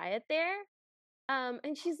you can buy it there?"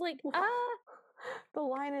 And she's like, The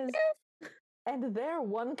line is, "And there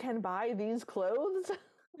one can buy these clothes?"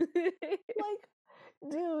 Like,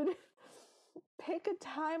 dude, pick a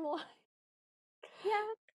timeline.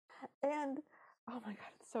 yeah, And oh my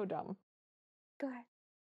god, it's so dumb. go ahead.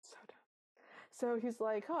 So dumb. So he's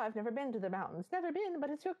like, "Oh, I've never been to the mountains. Never been, but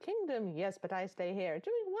it's your kingdom." "Yes, but I stay here."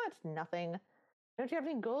 "Doing what?" "Nothing." "Don't you have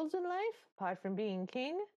any goals in life? Apart from being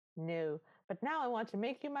king?" "No. But now I want to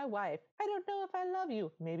make you my wife. I don't know if I love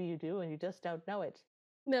you." "Maybe you do and you just don't know it."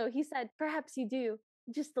 No, he said, "Perhaps you do,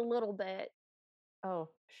 just a little bit." "Oh,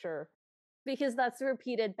 sure." Because that's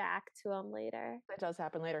repeated back to him later. That does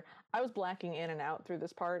happen later. I was blacking in and out through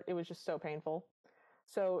this part. It was just so painful.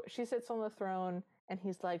 So she sits on the throne and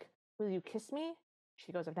he's like, "Will you kiss me?"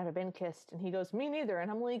 She goes, "I've never been kissed." And he goes, "Me neither." And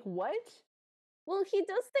I'm like, "What?" Well, he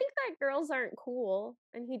does think that girls aren't cool,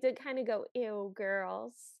 and he did kind of go, "Ew,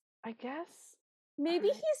 girls." I guess. Maybe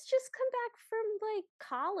he's just come back from like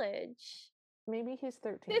college. Maybe he's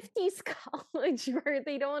 13. 50s college where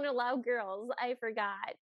they don't allow girls. I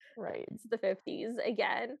forgot. Right. It's the 50s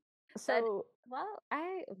again. But So well,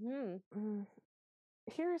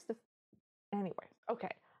 here's the anyways, okay.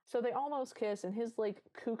 So they almost kiss, and his like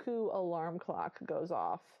cuckoo alarm clock goes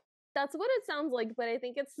off. That's what it sounds like, but I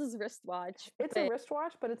think it's his wristwatch. It's a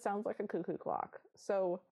wristwatch, but it sounds like a cuckoo clock.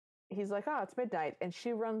 So he's like, "Oh, it's midnight," and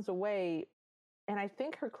she runs away. And I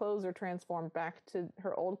think her clothes are transformed back to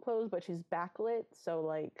her old clothes, but she's backlit, so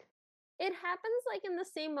like it happens like in the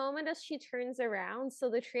same moment as she turns around, so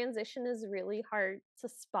the transition is really hard to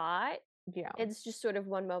spot. yeah. It's just sort of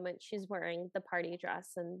one moment she's wearing the party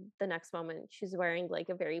dress, and the next moment she's wearing like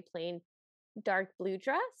a very plain dark blue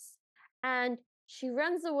dress. And she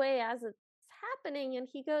runs away as it's happening, and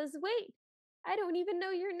he goes, "Wait, I don't even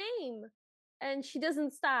know your name." And she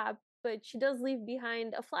doesn't stop, but she does leave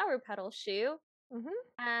behind a flower petal shoe.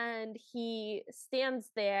 Mm-hmm. And he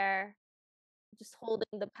stands there just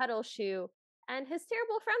holding the petal shoe, and his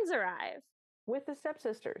terrible friends arrive. With the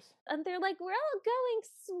stepsisters. And they're like, "We're all going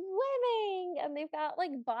swimming." And they've got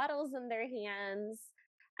like bottles in their hands,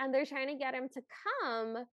 and they're trying to get him to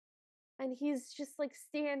come. And he's just like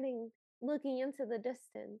standing looking into the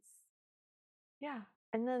distance. Yeah.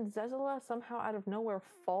 And then Zezala somehow out of nowhere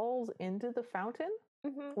falls into the fountain.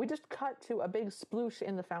 Hmm. We just cut to a big sploosh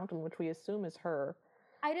in the fountain, which we assume is her.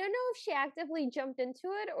 I don't know if she actively jumped into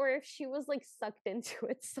it or if she was like sucked into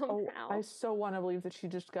it Oh, somehow. I so want to believe that she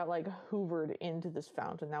just got like hoovered into this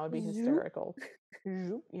fountain. That would be Zoop. hysterical.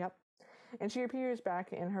 Zoop, yep. And she appears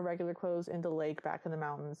back in her regular clothes in the lake back in the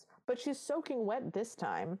mountains, but she's soaking wet this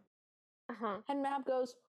time. Uh-huh. And Mab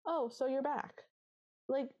goes, "Oh, so you're back.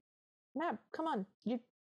 Like, Mab, come on. You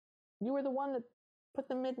were the one that put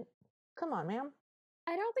them in. Come on, ma'am."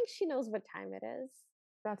 I don't think she knows what time it is.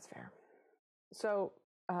 That's fair. So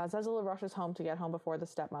Zezala rushes home to get home before the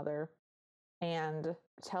stepmother and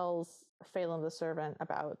tells Phelim the servant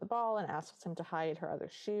about the ball and asks him to hide her other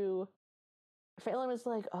shoe. Phelim is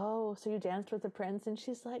like, "Oh, so you danced with the prince?" And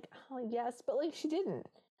she's like, "Oh, yes," but like she didn't.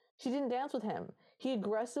 She didn't dance with him. He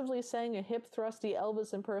aggressively sang a hip thrusty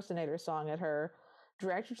Elvis impersonator song at her,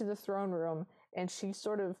 dragged her to the throne room, and she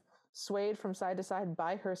sort of swayed from side to side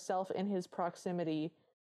by herself in his proximity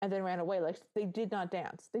and then ran away. Like they did not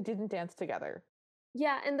dance. They didn't dance together.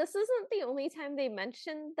 Yeah, and this isn't the only time they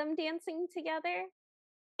mention them dancing together.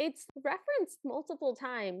 It's referenced multiple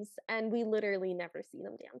times, and we literally never see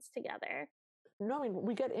them dance together. No, I mean,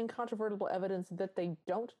 we get incontrovertible evidence that they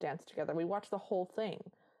don't dance together. We watch the whole thing.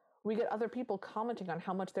 We get other people commenting on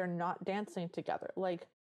how much they're not dancing together. Like,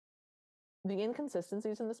 the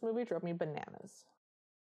inconsistencies in this movie drove me bananas.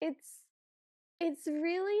 It's it's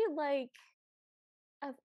really like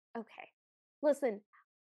okay. Listen,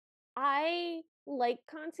 I like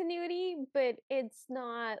continuity, but it's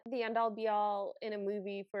not the end all be all in a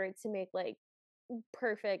movie for it to make like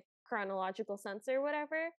perfect chronological sense or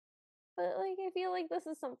whatever. But like I feel like this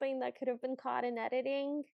is something that could have been caught in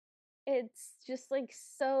editing. It's just like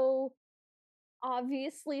so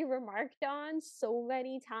obviously remarked on so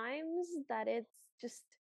many times that it's just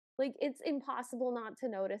like it's impossible not to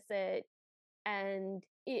notice it. And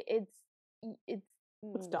it's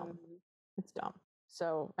It's dumb. It's dumb.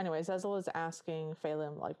 So, anyways, Ezel is asking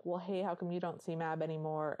Phelim, like, "Well, hey, how come you don't see Mab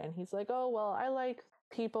anymore?" And he's like, "Oh, well, I like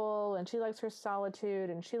people, and she likes her solitude,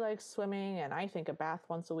 and she likes swimming, and I think a bath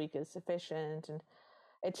once a week is sufficient." And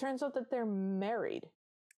it turns out that they're married.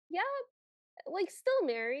 Yeah, like still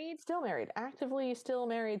married. Still married. Actively still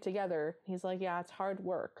married together. He's like, "Yeah, it's hard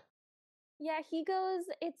work." Yeah, he goes,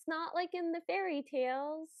 "It's not like in the fairy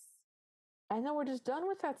tales." And then we're just done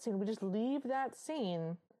with that scene. We just leave that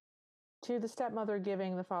scene to the stepmother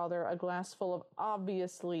giving the father a glass full of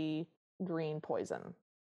obviously green poison.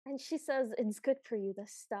 And she says, "It's good for you,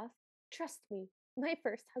 this stuff. Trust me, my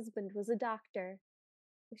first husband was a doctor."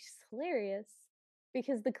 Which is hilarious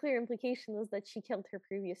because the clear implication is that she killed her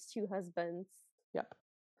previous two husbands. Yep.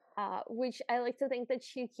 Which I like to think that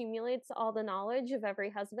she accumulates all the knowledge of every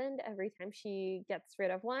husband every time she gets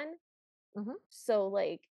rid of one. Mm-hmm. So,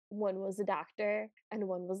 like, one was a doctor and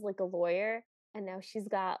one was like a lawyer, and now she's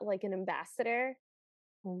got like an ambassador.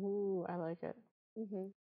 Ooh, I like it. Hmm.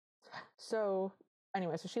 So,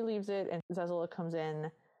 anyway, so she leaves it, and Zezala comes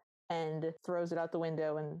in and throws it out the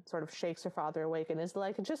window and sort of shakes her father awake and is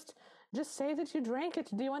like, just say that you drank it.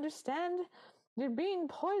 Do you understand? You're being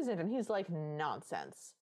poisoned." And he's like,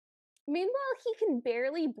 "Nonsense." Meanwhile, he can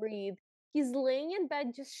barely breathe. He's laying in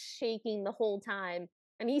bed just shaking the whole time,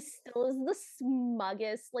 and he still is the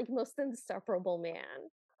smuggest, like, most insufferable man.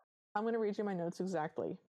 I'm going to read you my notes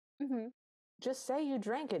exactly. Hmm. "Just say you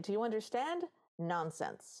drank it. Do you understand?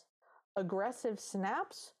 Nonsense. Aggressive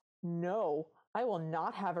snaps? No. I will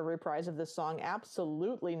not have a reprise of this song.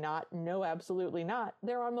 Absolutely not. No, absolutely not.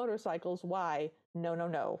 They're on motorcycles. Why? No, no,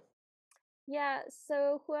 no." Yeah,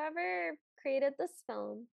 so whoever created this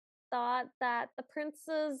film thought that the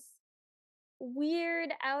prince's weird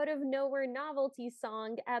out of nowhere novelty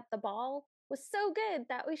song at the ball was so good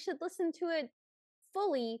that we should listen to it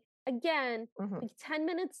fully again Mhm. like 10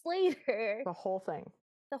 minutes later. The whole thing.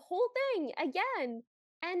 The whole thing again.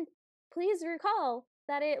 And please recall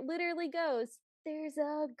that it literally goes, "There's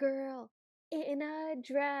a girl in a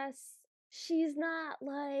dress. She's not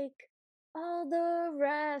like all the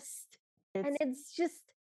rest." And It's it's just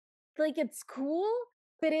like it's cool,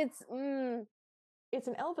 but it's an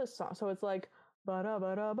Elvis song, so it's like ba da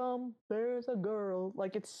ba da bum. There's a girl.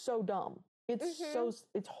 Like it's so dumb. mhm.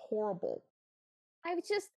 It's horrible.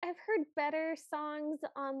 I've heard better songs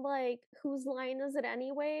on like Whose Line Is It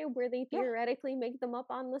Anyway, where they Yeah, theoretically make them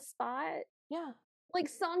up on the spot. yeah. Like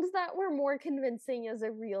songs that were more convincing as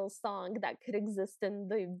a real song that could exist in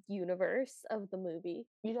the universe of the movie.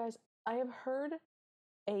 You guys, I have heard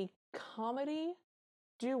a comedy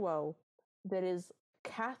duo that is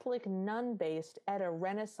Catholic nun based at a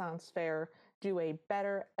Renaissance fair do a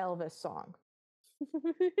better Elvis song.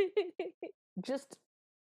 Just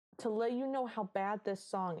to let you know how bad this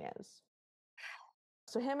song is.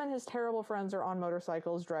 So, him and his terrible friends are on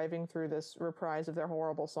motorcycles driving through this reprise of their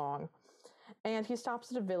horrible song. And he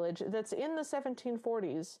stops at a village that's in the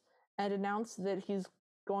 1740s and announces that he's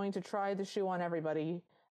going to try the shoe on everybody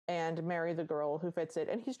and marry the girl who fits it.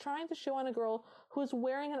 And he's trying the shoe on a girl who's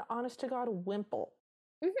wearing an honest to God wimple.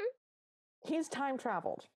 Mhm. He's time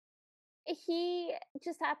traveled. He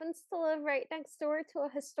just happens to live right next door to a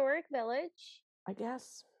historic village I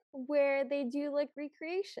guess. where they do like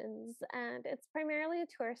recreations, and it's primarily a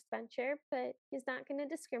tourist venture, but he's not going to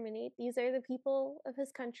discriminate. These are the people of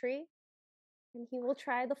his country, and he will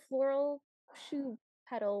try the floral shoe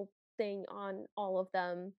pedal thing on all of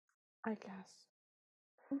them. I guess.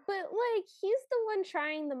 But like he's the one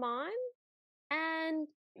trying them on, and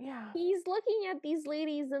Yeah. he's looking at these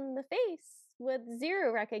ladies in the face with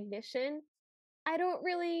zero recognition. I don't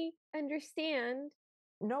really understand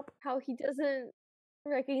Nope. how he doesn't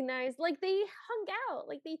recognize, like, they hung out,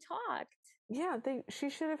 like, they talked. Yeah, she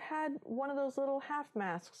should have had one of those little half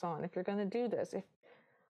masks on if you're going to do this. If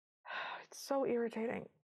it's so irritating.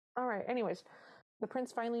 All right, anyways, the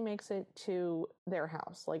prince finally makes it to their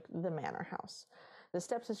house, like the manor house. The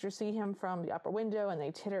stepsisters see him from the upper window and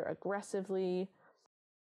they titter aggressively.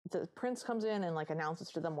 The prince comes in and like announces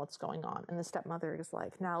to them what's going on. And the stepmother is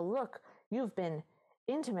like, "Now look, you've been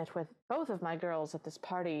intimate with both of my girls at this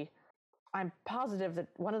party. I'm positive that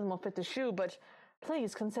one of them will fit the shoe, but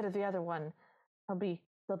please consider the other one.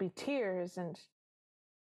 There'll be tears, and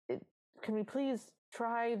can we please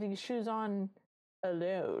try these shoes on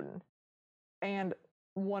alone?" And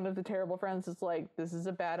one of the terrible friends is like, "This is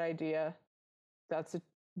a bad idea. That's a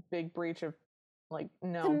big breach of like It's a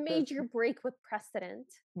no, this major break with precedent.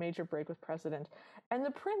 major break with precedent." And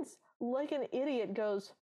the prince, like an idiot,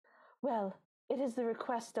 goes, "Well, it is the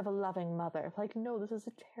request of a loving mother." Like, no, this is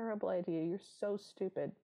a terrible idea. You're so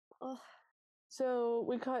stupid. Ugh. So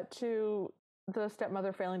we cut to the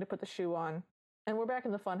stepmother failing to put the shoe on, and we're back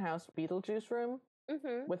in the funhouse Beetlejuice room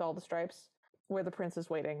Mhm. with all the stripes, where the prince is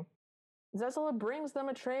waiting. Zesela brings them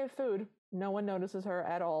a tray of food. No one notices her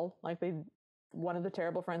at all. One of the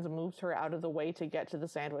terrible friends moves her out of the way to get to the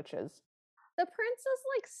sandwiches. The prince is,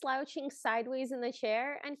 like, slouching sideways in the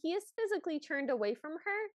chair, and he is physically turned away from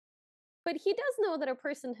her, but he does know that a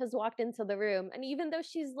person has walked into the room, and even though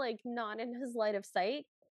she's, like, not in his light of sight,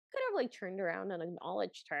 could have, like, turned around and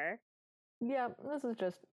acknowledged her. Yeah, this is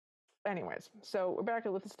just. Anyways, so we're back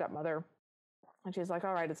with the stepmother, and she's like,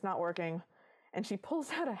 "All right, it's not working." And she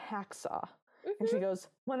pulls out a hacksaw, and she Mhm. goes,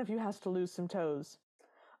 "One of you has to lose some toes."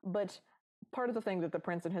 But part of the thing that the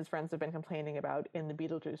prince and his friends have been complaining about in the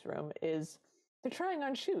Beetlejuice room is they're trying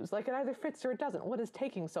on shoes. Like, it either fits or it doesn't. What is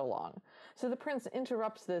taking so long? So the prince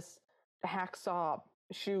interrupts this hacksaw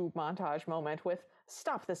shoe montage moment with,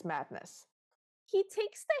 "Stop this madness." He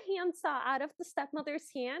takes the handsaw out of the stepmother's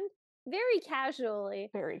hand very casually,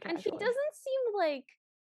 Very and he casually. doesn't seem, like,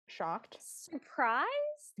 Shocked?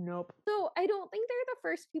 surprised? Nope. So, I don't think they're the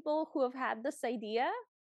first people who have had this idea,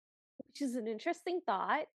 which is an interesting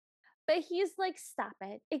thought, but he's like, "Stop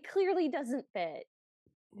it. It clearly doesn't fit."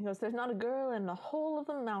 He goes, "There's not a girl in the whole of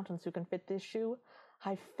the mountains who can fit this shoe.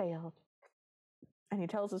 I failed." And he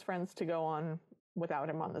tells his friends to go on without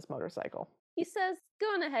him on this motorcycle. He says, "Go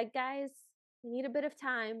on ahead, guys. I need a bit of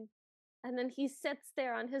time." And then he sits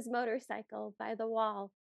there on his motorcycle by the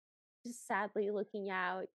wall, just sadly looking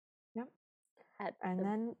out Yep. at And the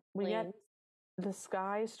then we get flames. the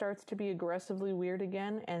sky starts to be aggressively weird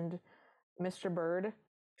again, and Mr. Bird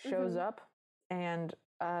shows Mhm. up, and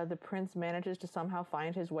the prince manages to somehow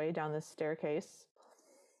find his way down this staircase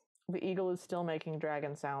The eagle is still making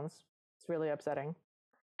dragon sounds. It's really upsetting.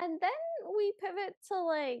 And then we pivot to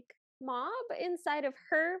like Mob inside of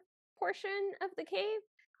her portion of the cave,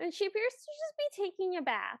 and she appears to just be taking a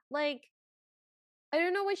bath. Like, I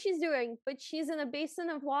don't know what she's doing, but she's in a basin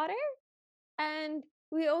of water, and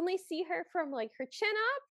we only see her from like her chin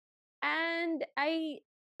up, and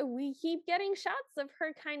we keep getting shots of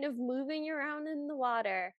her kind of moving around in the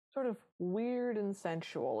water. Sort of weird and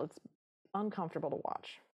sensual. It's uncomfortable to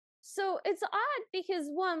watch. So it's odd because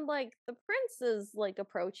one, like the prince is like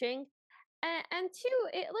approaching, and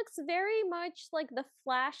two, it looks very much like the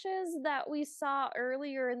flashes that we saw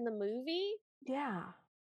earlier in the movie, Yeah.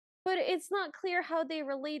 but it's not clear how they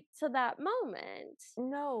relate to that moment.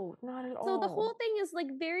 No, not at So the all. whole thing is like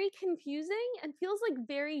very confusing and feels like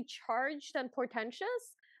very charged and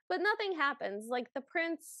portentous, but nothing happens. Like the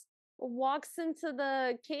prince walks into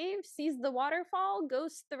the cave, sees the waterfall,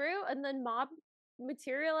 goes through, and then Mob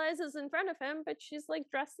materializes in front of him, but she's like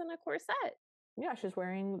dressed in a corset. Yeah, she's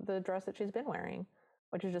wearing the dress that she's been wearing,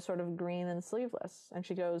 which is just sort of green and sleeveless. And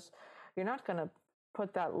she goes, "You're not going to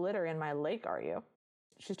put that litter in my lake, are you?"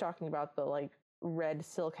 She's talking about the like red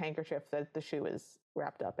silk handkerchief that the shoe is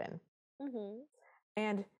wrapped up in. Mm-hmm.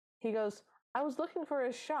 And he goes, "I was looking for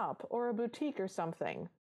a shop or a boutique or something."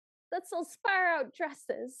 That sells far out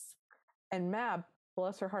dresses. And Mab,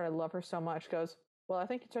 bless her heart, I love her so much, goes, "Well, I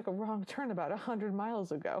think you took a wrong turn about 100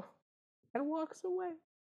 miles ago," and walks away.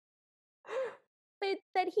 But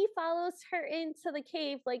that he follows her into the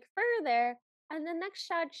cave like further, and the next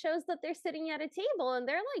shot shows that they're sitting at a table and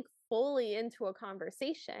they're like fully into a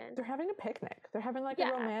conversation. They're having a picnic. They're having like a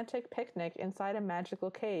Yeah. romantic picnic inside a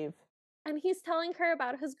magical cave. And he's telling her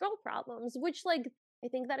about his girl problems, which like I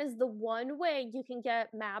think that is the one way you can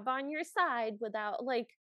get Mab on your side without like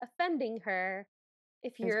offending her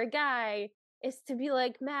if Is- you're a guy, is to be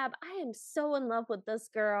like, Mab, I am so in love with this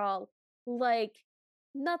girl. Like,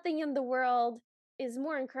 nothing in the world is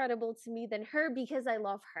more incredible to me than her because I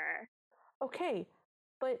love her. Okay,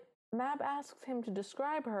 but Mab asks him to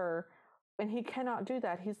describe her, and he cannot do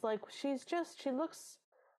that. He's like, she looks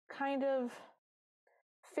kind of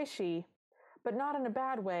fishy, but not in a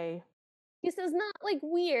bad way. He says, not like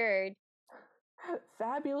weird.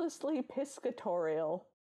 Fabulously piscatorial.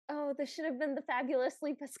 Oh, this should have been the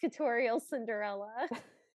fabulously piscatorial Cinderella.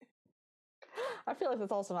 I feel like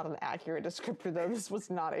that's also not an accurate descriptor, though. This was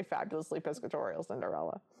not a fabulously piscatorial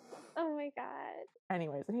Cinderella. Oh my god.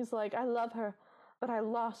 Anyways, and he's like, "I love her, but I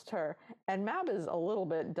lost her." And Mab is a little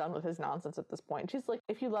bit done with his nonsense at this point. She's like,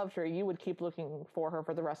 "If you loved her, you would keep looking for her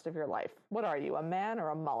for the rest of your life. What are you, a man or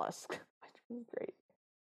a mollusk?" Which is great.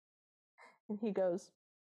 And he goes,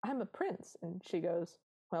 "I'm a prince." And she goes,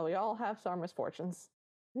 "Well, we all have our misfortunes."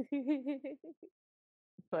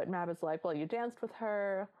 But Mab is like, "Well, you danced with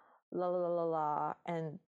her, la la la la la."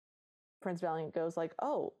 And Prince Valiant goes like,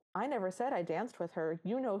 "Oh, I never said I danced with her.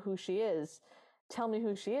 You know who she is. Tell me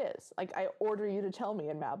who she is. Like, I order you to tell me."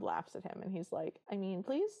 And Mab laughs at him. And he's like, "I mean,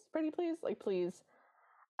 please, pretty please, like, please.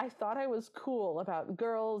 I thought I was cool about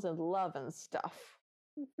girls and love and stuff."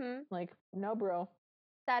 Mhm. Like, no, bro.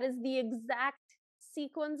 That is the exact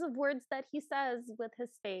sequence of words that he says with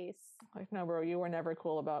his face. Like, no, bro, you were never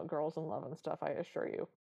cool about girls and love and stuff, I assure you.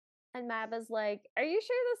 And Mab is like, are you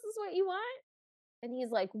sure this is what you want? And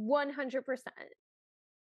he's like, 100%.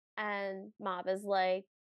 And Mab is like,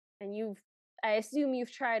 and I assume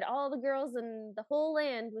you've tried all the girls in the whole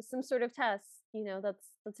land with some sort of test. You know,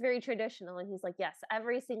 that's very traditional. And he's like, yes,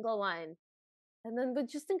 every single one. And then with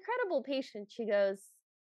just incredible patience, she goes,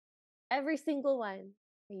 every single one.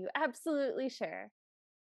 Are you absolutely sure?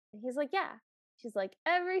 And he's like, yeah. She's like,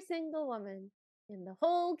 every single woman in the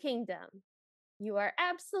whole kingdom. You are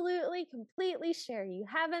absolutely, completely sure. You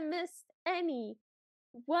haven't missed any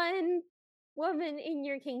one woman in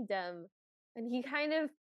your kingdom. And he kind of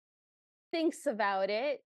thinks about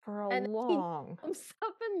it. For a And he long, comes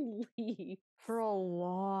up and leaves. for a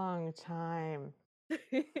long time.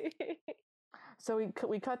 So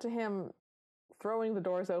we cut to him throwing the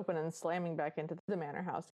doors open and slamming back into the manor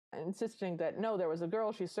house, insisting that no, there was a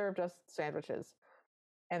girl, she served us sandwiches.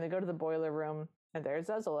 And they go to the boiler room, and there's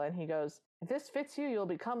Zezela, and he goes, "If this fits you, you'll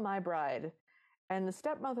become my bride." And the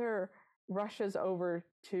stepmother rushes over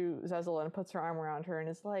to Zezela and puts her arm around her and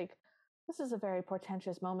is like, "This is a very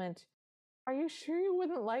portentous moment. Are you sure you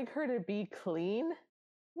wouldn't like her to be clean?"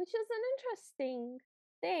 Which is an interesting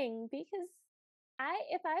thing because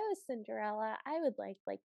if I was Cinderella, I would like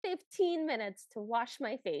 15 minutes to wash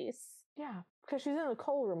my face. Yeah, because she's in a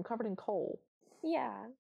coal room covered in coal. Yeah.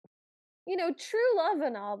 You know, true love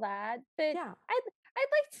and all that. But Yeah.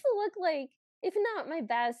 I'd like to look like, if not my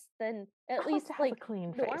best, then at I'd like least to have like a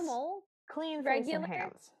clean face. normal, Clean face and regular.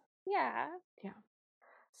 hands. Yeah. Yeah.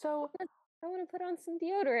 So, I want to put on some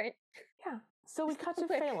deodorant. yeah. So we Just cut real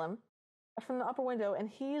to quick. Phelim from the upper window, and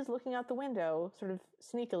he's looking out the window, sort of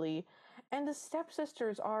sneakily, and the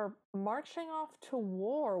stepsisters are marching off to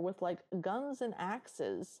war with like guns and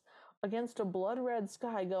axes against a blood red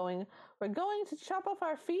sky, going, "We're going to chop off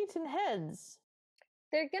our feet and heads."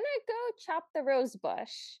 They're gonna go chop the rose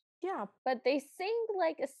bush, Yeah, but they sing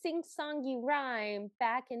like a sing-songy rhyme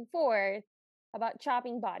back and forth about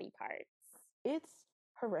chopping body parts. it's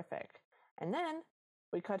horrific. And then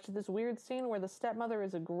we cut to this weird scene where the stepmother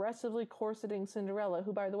is aggressively corseting Cinderella,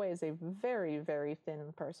 who, by the way, is a very, very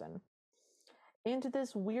thin person, into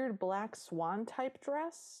this weird black swan type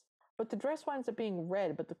dress. But the dress winds up being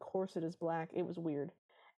red, but the corset is black. It was weird.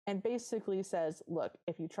 And basically says, "Look,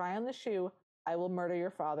 if you try on the shoe, I will murder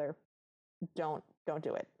your father. Don't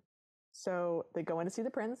do it." So they go in to see the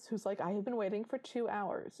prince, who's like, "I have been waiting for 2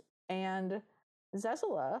 hours." And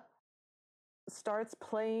Zezela starts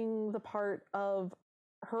playing the part of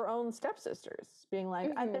her own stepsisters, being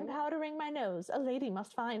like, "I've been Mhm. powdering my nose. A lady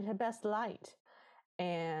must find her best light."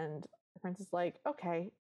 And the prince is like,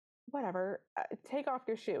 "Okay, whatever. Take off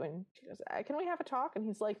your shoe." And she goes, "Can we have a talk?" And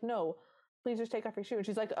he's like, "No, please just take off your shoe." And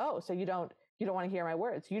she's like, "Oh, so you don't want to hear my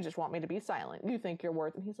words. You just want me to be silent. You think you're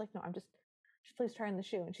worth." And he's like, "No, I'm just please try on the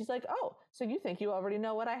shoe." And she's like, "Oh, so you think you already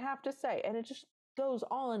know what I have to say." And it just goes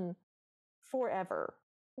on forever.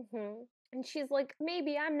 Mhm. And she's like,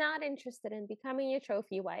 "Maybe I'm not interested in becoming a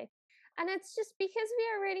trophy wife." And it's just because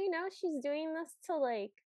we already know she's doing this to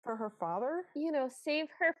like, For her father, save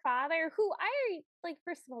her father, who I like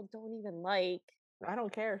first of all don't even like. I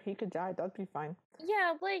don't care. He could die. That'd be fine.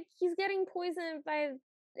 Yeah, like he's getting poisoned by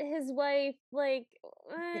his wife, like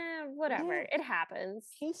whatever. Yeah, It happens.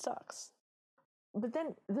 he sucks. But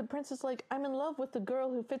then the prince is like, "I'm in love with the girl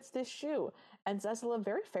who fits this shoe." And Zezela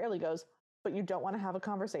very fairly goes, "But you don't want to have a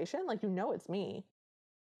conversation? Like, it's me.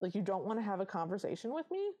 Like, you don't want to have a conversation with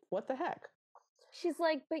me? What the heck?" She's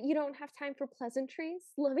like, "But you don't have time for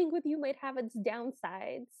pleasantries? Loving with you might have its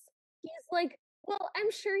downsides." He's like, "Well,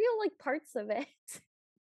 I'm sure you'll like parts of it."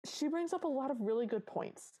 She brings up a lot of really good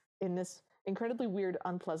points in this incredibly weird,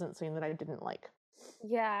 unpleasant scene that I didn't like.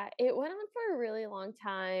 Yeah, it went on for a really long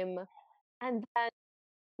time, and then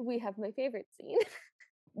we have my favorite scene.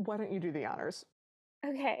 Why don't you do the honors?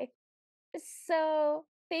 Okay, so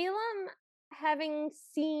Balaam, having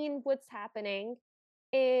seen what's happening,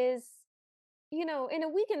 is, in a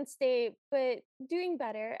weakened state, but doing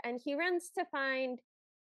better, and he runs to find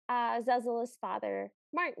Zezela's father,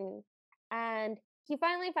 Martin. And he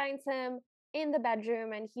finally finds him in the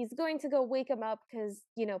bedroom and he's going to go wake him up because,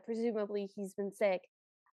 presumably he's been sick.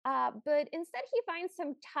 But instead, he finds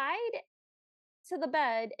him tied to the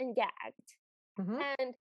bed and gagged. Mm-hmm.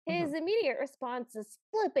 And Mm-hmm. his immediate response is,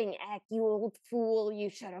 "Flipping heck, you old fool, you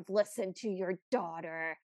should have listened to your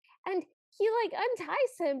daughter." And he like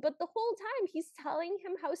unties him, but the whole time he's telling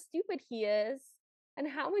him how stupid he is and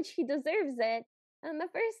how much he deserves it. And the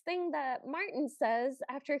first thing that Martin says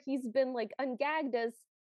after he's been like ungagged is,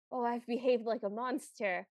 "Oh, I've behaved like a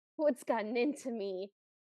monster. What's gotten into me?"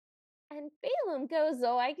 And Balaam goes,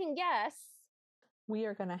 "Oh, I can guess." We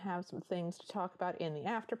are going to have some things to talk about in the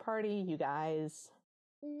after party, you guys.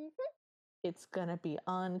 Mhm. It's going to be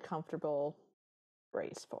uncomfortable.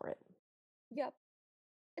 Brace for it. Yep.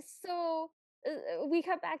 So we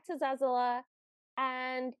cut back to Zazala,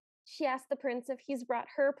 and she asked the prince if he's brought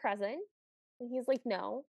her a present. And he's like,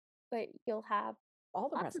 "No, but you'll have All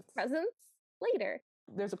the lots of presents. presents later."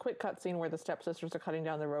 There's a quick cutscene where the stepsisters are cutting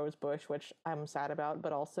down the rose bush, which I'm sad about,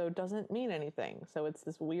 but also doesn't mean anything. So it's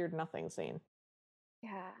this weird nothing scene.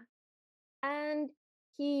 Yeah. And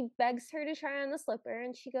he begs her to try on the slipper,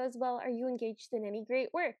 and she goes, "Well, are you engaged in any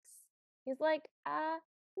great works?" He's like,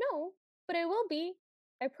 no, but I will be.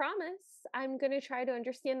 I promise. I'm going to try to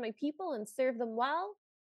understand my people and serve them well."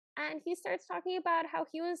 And he starts talking about how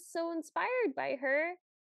he was so inspired by her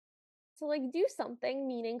to like do something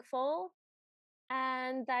meaningful,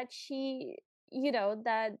 and that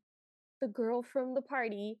that the girl from the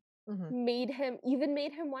party Mm-hmm. made him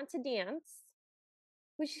want to dance,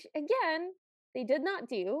 which again, they did not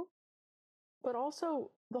do. But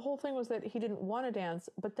also, the whole thing was that he didn't want to dance.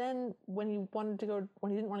 But then, when he didn't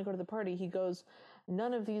want to go to the party, he goes,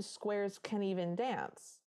 "None of these squares can even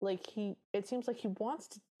dance." Like it seems like he wants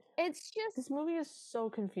to. It's just, This movie is so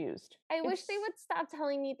confused. I wish they It's would stop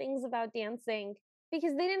telling me things about dancing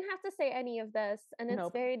because they didn't have to say any of this, and it's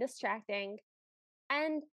nope. very distracting.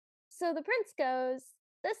 And so the prince goes,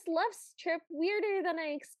 "This love trip weirder than I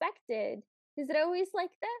expected. Is it always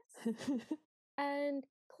like this?" And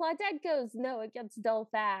Claudette goes, "No, it gets dull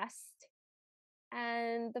fast."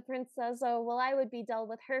 And the prince says, "Oh, well, I would be dull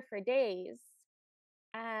with her for days."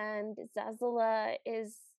 And Zazula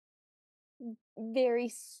is very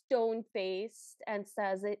stone faced and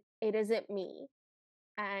says, it isn't me.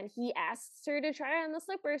 And he asks her to try on the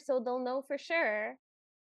slipper so they'll know for sure.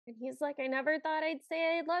 And he's like, "I never thought I'd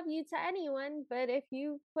say I love you to anyone, but if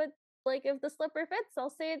you put, like, if the slipper fits, I'll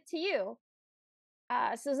say it to you."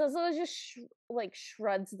 So Zazula just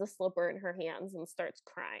shreds the slipper in her hands and starts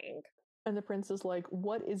crying. And the prince is like,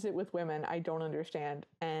 what is it with women? I don't understand.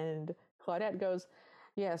 And Claudette goes,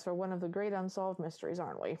 yes, we're one of the great unsolved mysteries,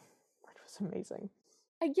 aren't we? Which was amazing.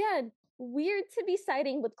 Again, weird to be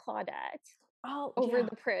siding with Claudette over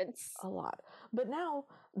the prince. A lot. But now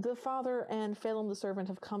the father and Phelim the servant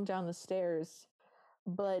have come down the stairs,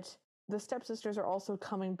 but the stepsisters are also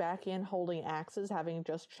coming back in holding axes, having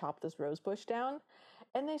just chopped this rose bush down,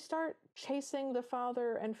 and they start chasing the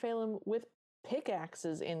father and Phelim with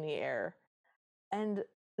pickaxes in the air. And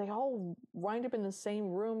they all wind up in the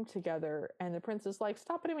same room together, and the prince is like,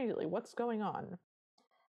 stop it immediately, what's going on?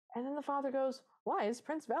 And then the father goes, why is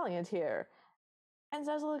Prince Valiant here? And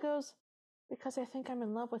Zazula goes, because I think I'm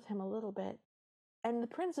in love with him a little bit. And the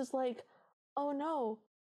prince is like, oh no,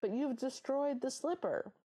 but you've destroyed the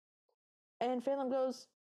slipper. And Phelim goes,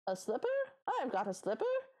 a slipper? I've got a slipper?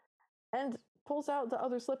 And pulls out the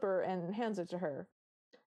other slipper and hands it to her.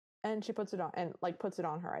 And she puts it on, and puts it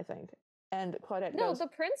on her, I think. And Claudette goes, No, the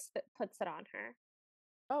prince puts it on her.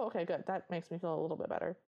 oh, okay, good. That makes me feel a little bit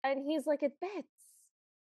better. And he's like, it fits.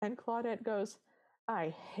 And Claudette goes,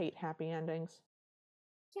 I hate happy endings.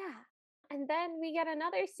 Yeah. And then we get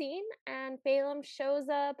another scene, and Phelim shows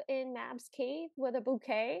up in Mab's cave with a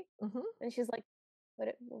bouquet. Mm-hmm. And she's like,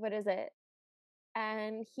 what is it?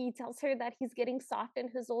 And he tells her that he's getting soft in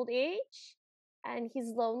his old age, and he's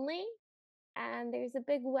lonely. And there's a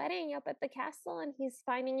big wedding up at the castle, and he's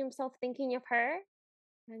finding himself thinking of her.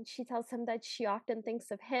 And she tells him that she often thinks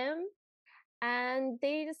of him. And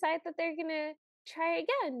they decide that they're going to try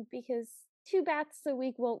again because 2 bats a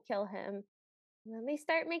week won't kill him. And then they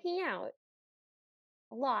start making out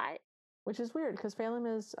a lot. Which is weird because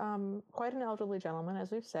Phelim is quite an elderly gentleman,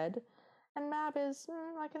 as we've said, and Mab is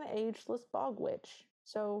like an ageless bog witch.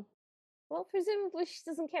 So, well, presumably she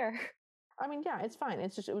doesn't care. I mean, yeah, it's fine.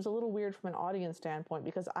 It's just it was a little weird from an audience standpoint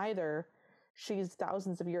because either she's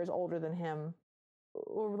thousands of years older than him,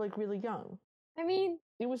 or like really young. I mean,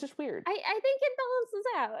 it was just weird. I think it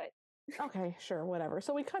balances out. Okay, sure, whatever.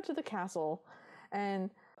 So we cut to the castle, and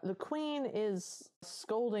the queen is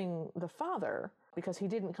scolding the father because he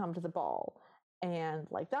didn't come to the ball. And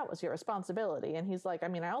like, that was your responsibility. And he's like, I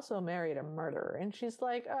mean, I also married a murderer. And she's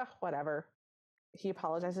like, whatever. He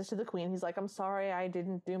apologizes to the queen. He's like, I'm sorry, I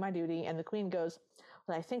didn't do my duty. And the queen goes,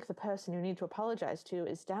 well, I think the person you need to apologize to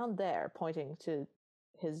is down there, pointing to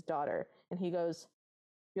his daughter. And he goes,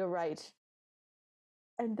 you're right.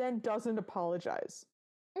 And then doesn't apologize.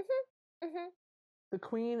 Mm-hmm. Mm-hmm. The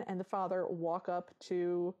queen and the father walk up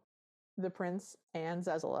to the prince and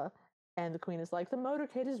Zazula, and the queen is like, the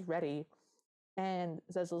motorcade is ready. And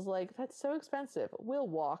Zazula's like, that's so expensive, we'll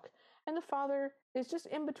walk. And the father is just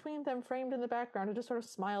in between them, framed in the background, and just sort of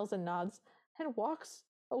smiles and nods and walks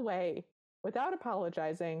away without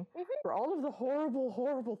apologizing for all of the horrible,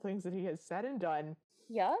 horrible things that he has said and done.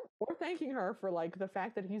 Yeah. Or thanking her for like the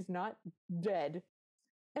fact that he's not dead.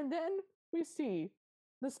 And then we see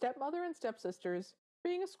the stepmother and stepsisters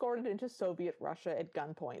being escorted into Soviet Russia at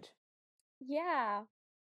gunpoint. Yeah.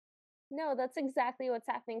 No, that's exactly what's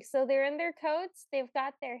happening. So they're in their coats, they've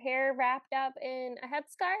got their hair wrapped up in a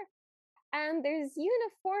headscarf, and there's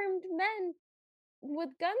uniformed men with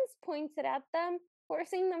guns pointed at them,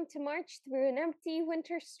 forcing them to march through an empty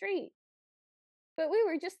winter street. But we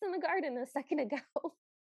were just in the garden a second ago.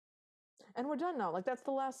 And we're done now. Like, that's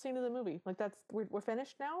the last scene of the movie. Like, we're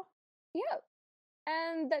finished now? Yep.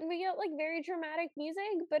 And then we get like very dramatic music,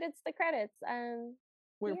 but it's the credits, and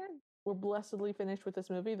we're blessedly finished with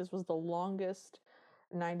this movie. This was the longest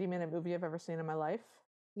 90-minute movie I've ever seen in my life.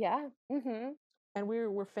 Yeah. Mm-hmm. And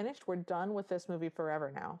we're finished. We're done with this movie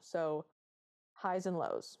forever now. So, highs and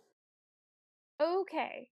lows.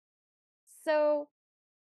 Okay. So,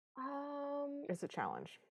 it's a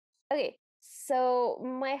challenge. Okay. So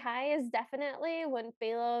my high is definitely when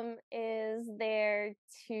Phelim is there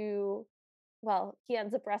to, well, he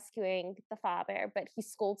ends up rescuing the father, but he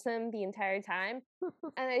scolds him the entire time.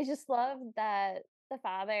 And I just love that the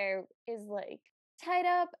father is like tied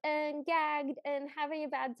up and gagged and having a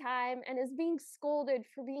bad time and is being scolded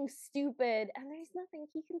for being stupid. And there's nothing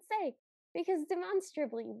he can say because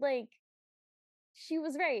demonstrably, like, she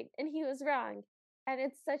was right and he was wrong. And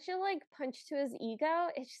it's such a like punch to his ego.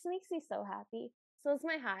 It just makes me so happy. So it's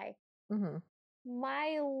my high. Mm-hmm.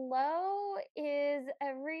 My low is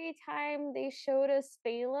every time they showed us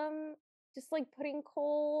Balaam just like putting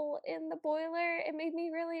coal in the boiler, it made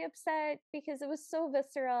me really upset because it was so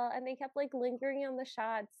visceral and they kept like lingering on the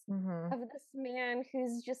shots Mm-hmm. of this man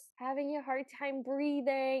who's just having a hard time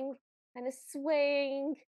breathing and is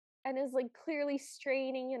swaying and is like clearly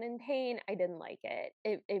straining and in pain. I didn't like it.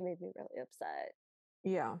 It made me really upset.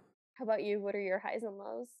 Yeah. How about you? What are your highs and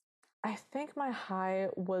lows? I think my high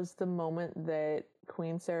was the moment that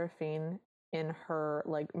Queen Seraphine in her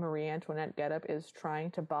like Marie Antoinette getup is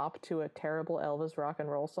trying to bop to a terrible Elvis rock and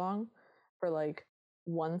roll song for like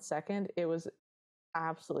 1 second. It was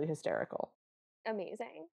absolutely hysterical.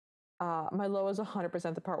 Amazing. My low is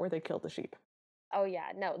 100% the part where they killed the sheep. Oh yeah,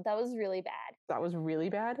 no, that was really bad. That was really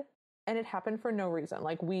bad. And it happened for no reason.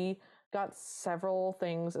 Like, we got several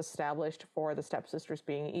things established for the stepsisters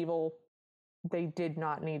being evil. They did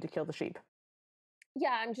not need to kill the sheep.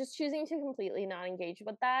 Yeah, I'm just choosing to completely not engage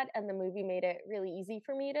with that, and the movie made it really easy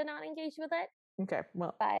for me to not engage with it Okay,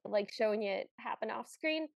 well, by like showing it happen off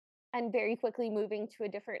screen and very quickly moving to a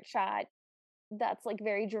different shot that's like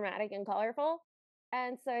very dramatic and colorful.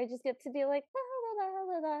 And so I just get to be like, la la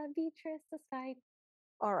la la la, Beatrice is fine.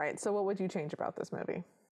 all right. So, what would you change about this movie?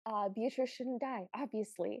 Beatrice shouldn't die,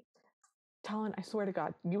 obviously. Talon, I swear to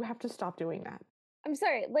God, you have to stop doing that. I'm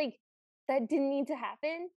sorry, like that didn't need to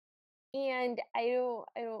happen. And I don't,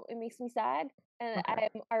 it makes me sad. And Okay,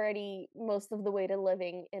 I'm already most of the way to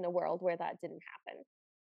living in a world where that didn't happen.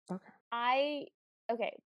 okay. I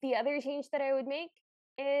okay, the other change that I would make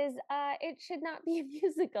is it should not be a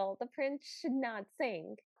musical. The prince should not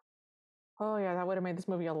sing. Oh, yeah, that would have made this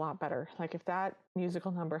movie a lot better. Like, if that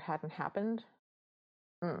musical number hadn't happened,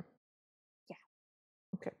 mm, Yeah.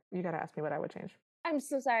 okay, you got to ask me what I would change. I'm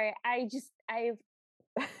so sorry. I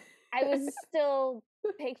was still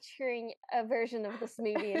picturing a version of this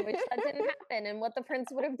movie in which that didn't happen and what the prince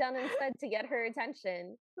would have done instead to get her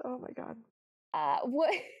attention. Oh my God.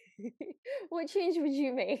 What what change would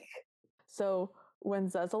you make? So when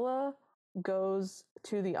Zezala goes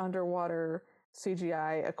to the underwater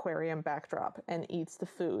CGI aquarium backdrop and eats the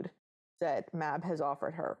food that Mab has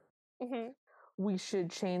offered her, Hmm. we should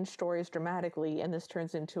change stories dramatically, and this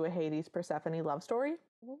turns into a Hades Persephone love story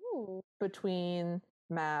Ooh, between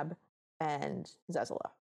Mab and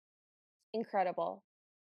Zezala. incredible.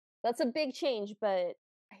 That's a big change, but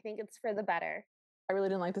I think it's for the better. I really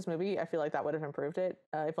didn't like this movie. I feel like that would have improved it,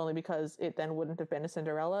 if only because it then wouldn't have been a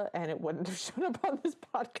Cinderella and it wouldn't have shown up on this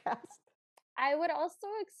podcast. I would also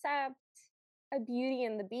accept a Beauty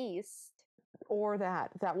and the Beast Or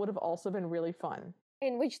that would have also been really fun.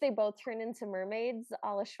 in which they both turn into mermaids,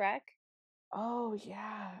 a la Shrek. Oh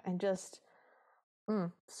yeah, and just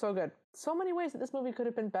so good. So many ways that this movie could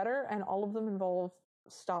have been better, and all of them involve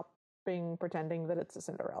stopping pretending that it's a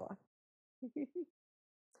Cinderella.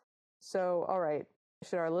 So, all right,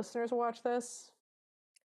 should our listeners watch this?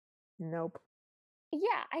 Nope.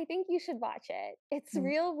 Yeah, I think you should watch it. It's Mm.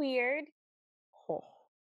 real weird. Oh,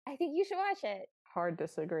 I think you should watch it. hard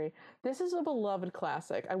disagree. This is a beloved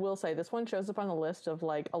classic. I will say this one shows up on the list of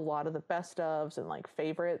like a lot of the best ofs and like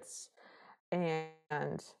favorites,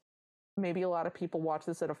 and maybe a lot of people watch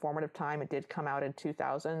this at a formative time. It did come out in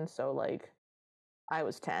 2000, so like I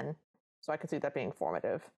was 10, so I could see that being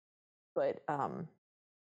formative. But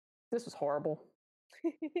this was horrible.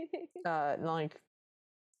 Like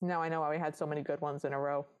now I know why we had so many good ones in a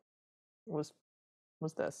row. Was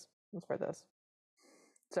this? Was for this.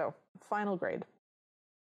 So final grade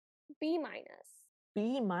B minus.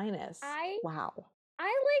 B minus. I Wow. I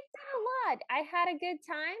liked it a lot. I had a good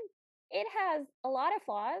time. It has a lot of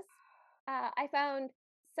flaws. I found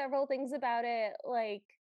several things about it like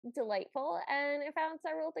delightful, and I found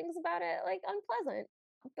several things about it like unpleasant.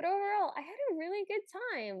 But overall, I had a really good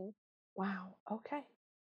time. Wow. Okay.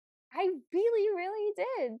 I really, really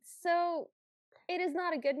did. So it is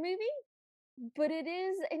not a good movie, but it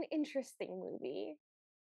is an interesting movie.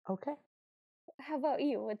 Okay. How about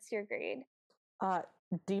you? What's your grade? Uh,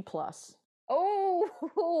 D plus.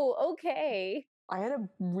 Oh, okay. I had a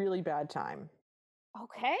really bad time.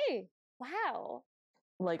 Okay. Wow.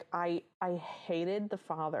 Like I hated the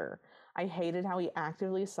father. I hated how he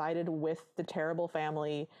actively sided with the terrible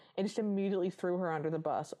family and just immediately threw her under the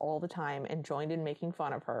bus all the time and joined in making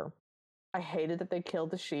fun of her. I hated that they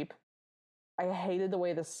killed the sheep. I hated the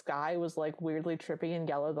way the sky was like weirdly trippy and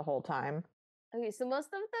yellow the whole time. Okay, so most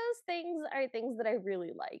of those things are things that I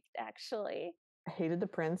really liked, actually. I hated the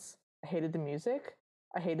prince. I hated the music.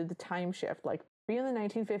 I hated the time shift. Like, be in the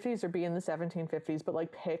 1950s or be in the 1750s, but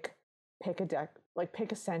like pick a deck, like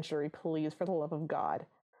pick a century, please, for the love of God.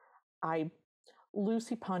 I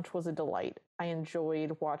Lucy Punch was a delight. I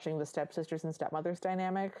enjoyed watching the stepsisters and stepmothers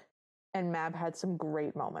dynamic, and Mab had some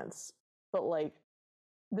great moments. But like,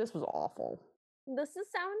 this was awful. This is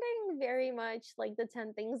sounding very much like the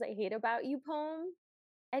 10 Things I Hate About You poem,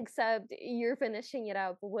 except you're finishing it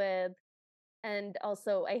up with, and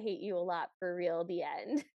also I hate you a lot for real, the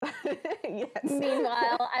end. Yes.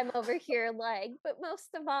 Meanwhile, I'm over here like, but most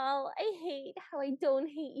of all, I hate how I don't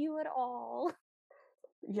hate you at all.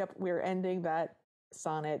 Yep, we're ending that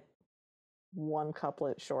sonnet one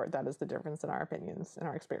couplet short. That is the difference in our opinions and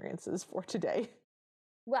our experiences for today.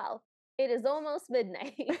 Well, it is almost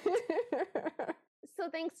midnight. So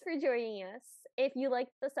thanks for joining us. If you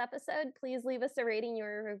liked this episode, please leave us a rating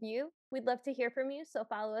or a review. We'd love to hear from you, so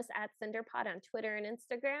follow us at CinderPod on Twitter and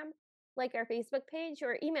Instagram, like our Facebook page,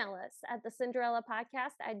 or email us at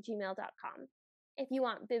thecinderellapodcast@gmail.com. If you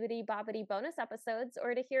want bibbity bobbity bonus episodes,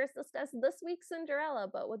 or to hear us discuss this week's Cinderella,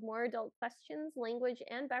 but with more adult questions, language,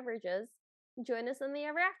 and beverages, join us in the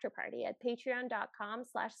Ever After Party at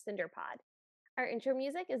patreon.com/cinderpod. Our intro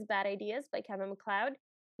music is Bad Ideas by Kevin MacLeod.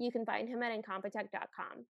 You can find him at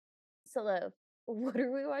incompetech.com. So, Liv, what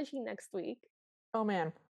are we watching next week? Oh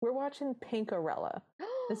man, we're watching Pinkerella.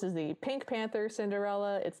 This is the Pink Panther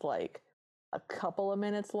Cinderella. It's like a couple of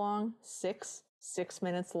minutes long, six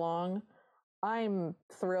minutes long. I'm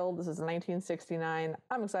thrilled. This is 1969.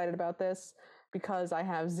 I'm excited about this because I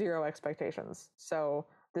have zero expectations. So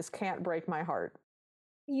this can't break my heart.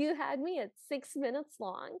 You had me at 6 minutes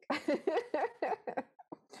long.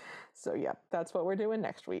 So, yeah, that's what we're doing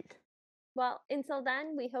next week. Well, until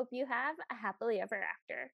then, we hope you have a happily ever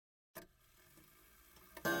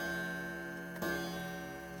after.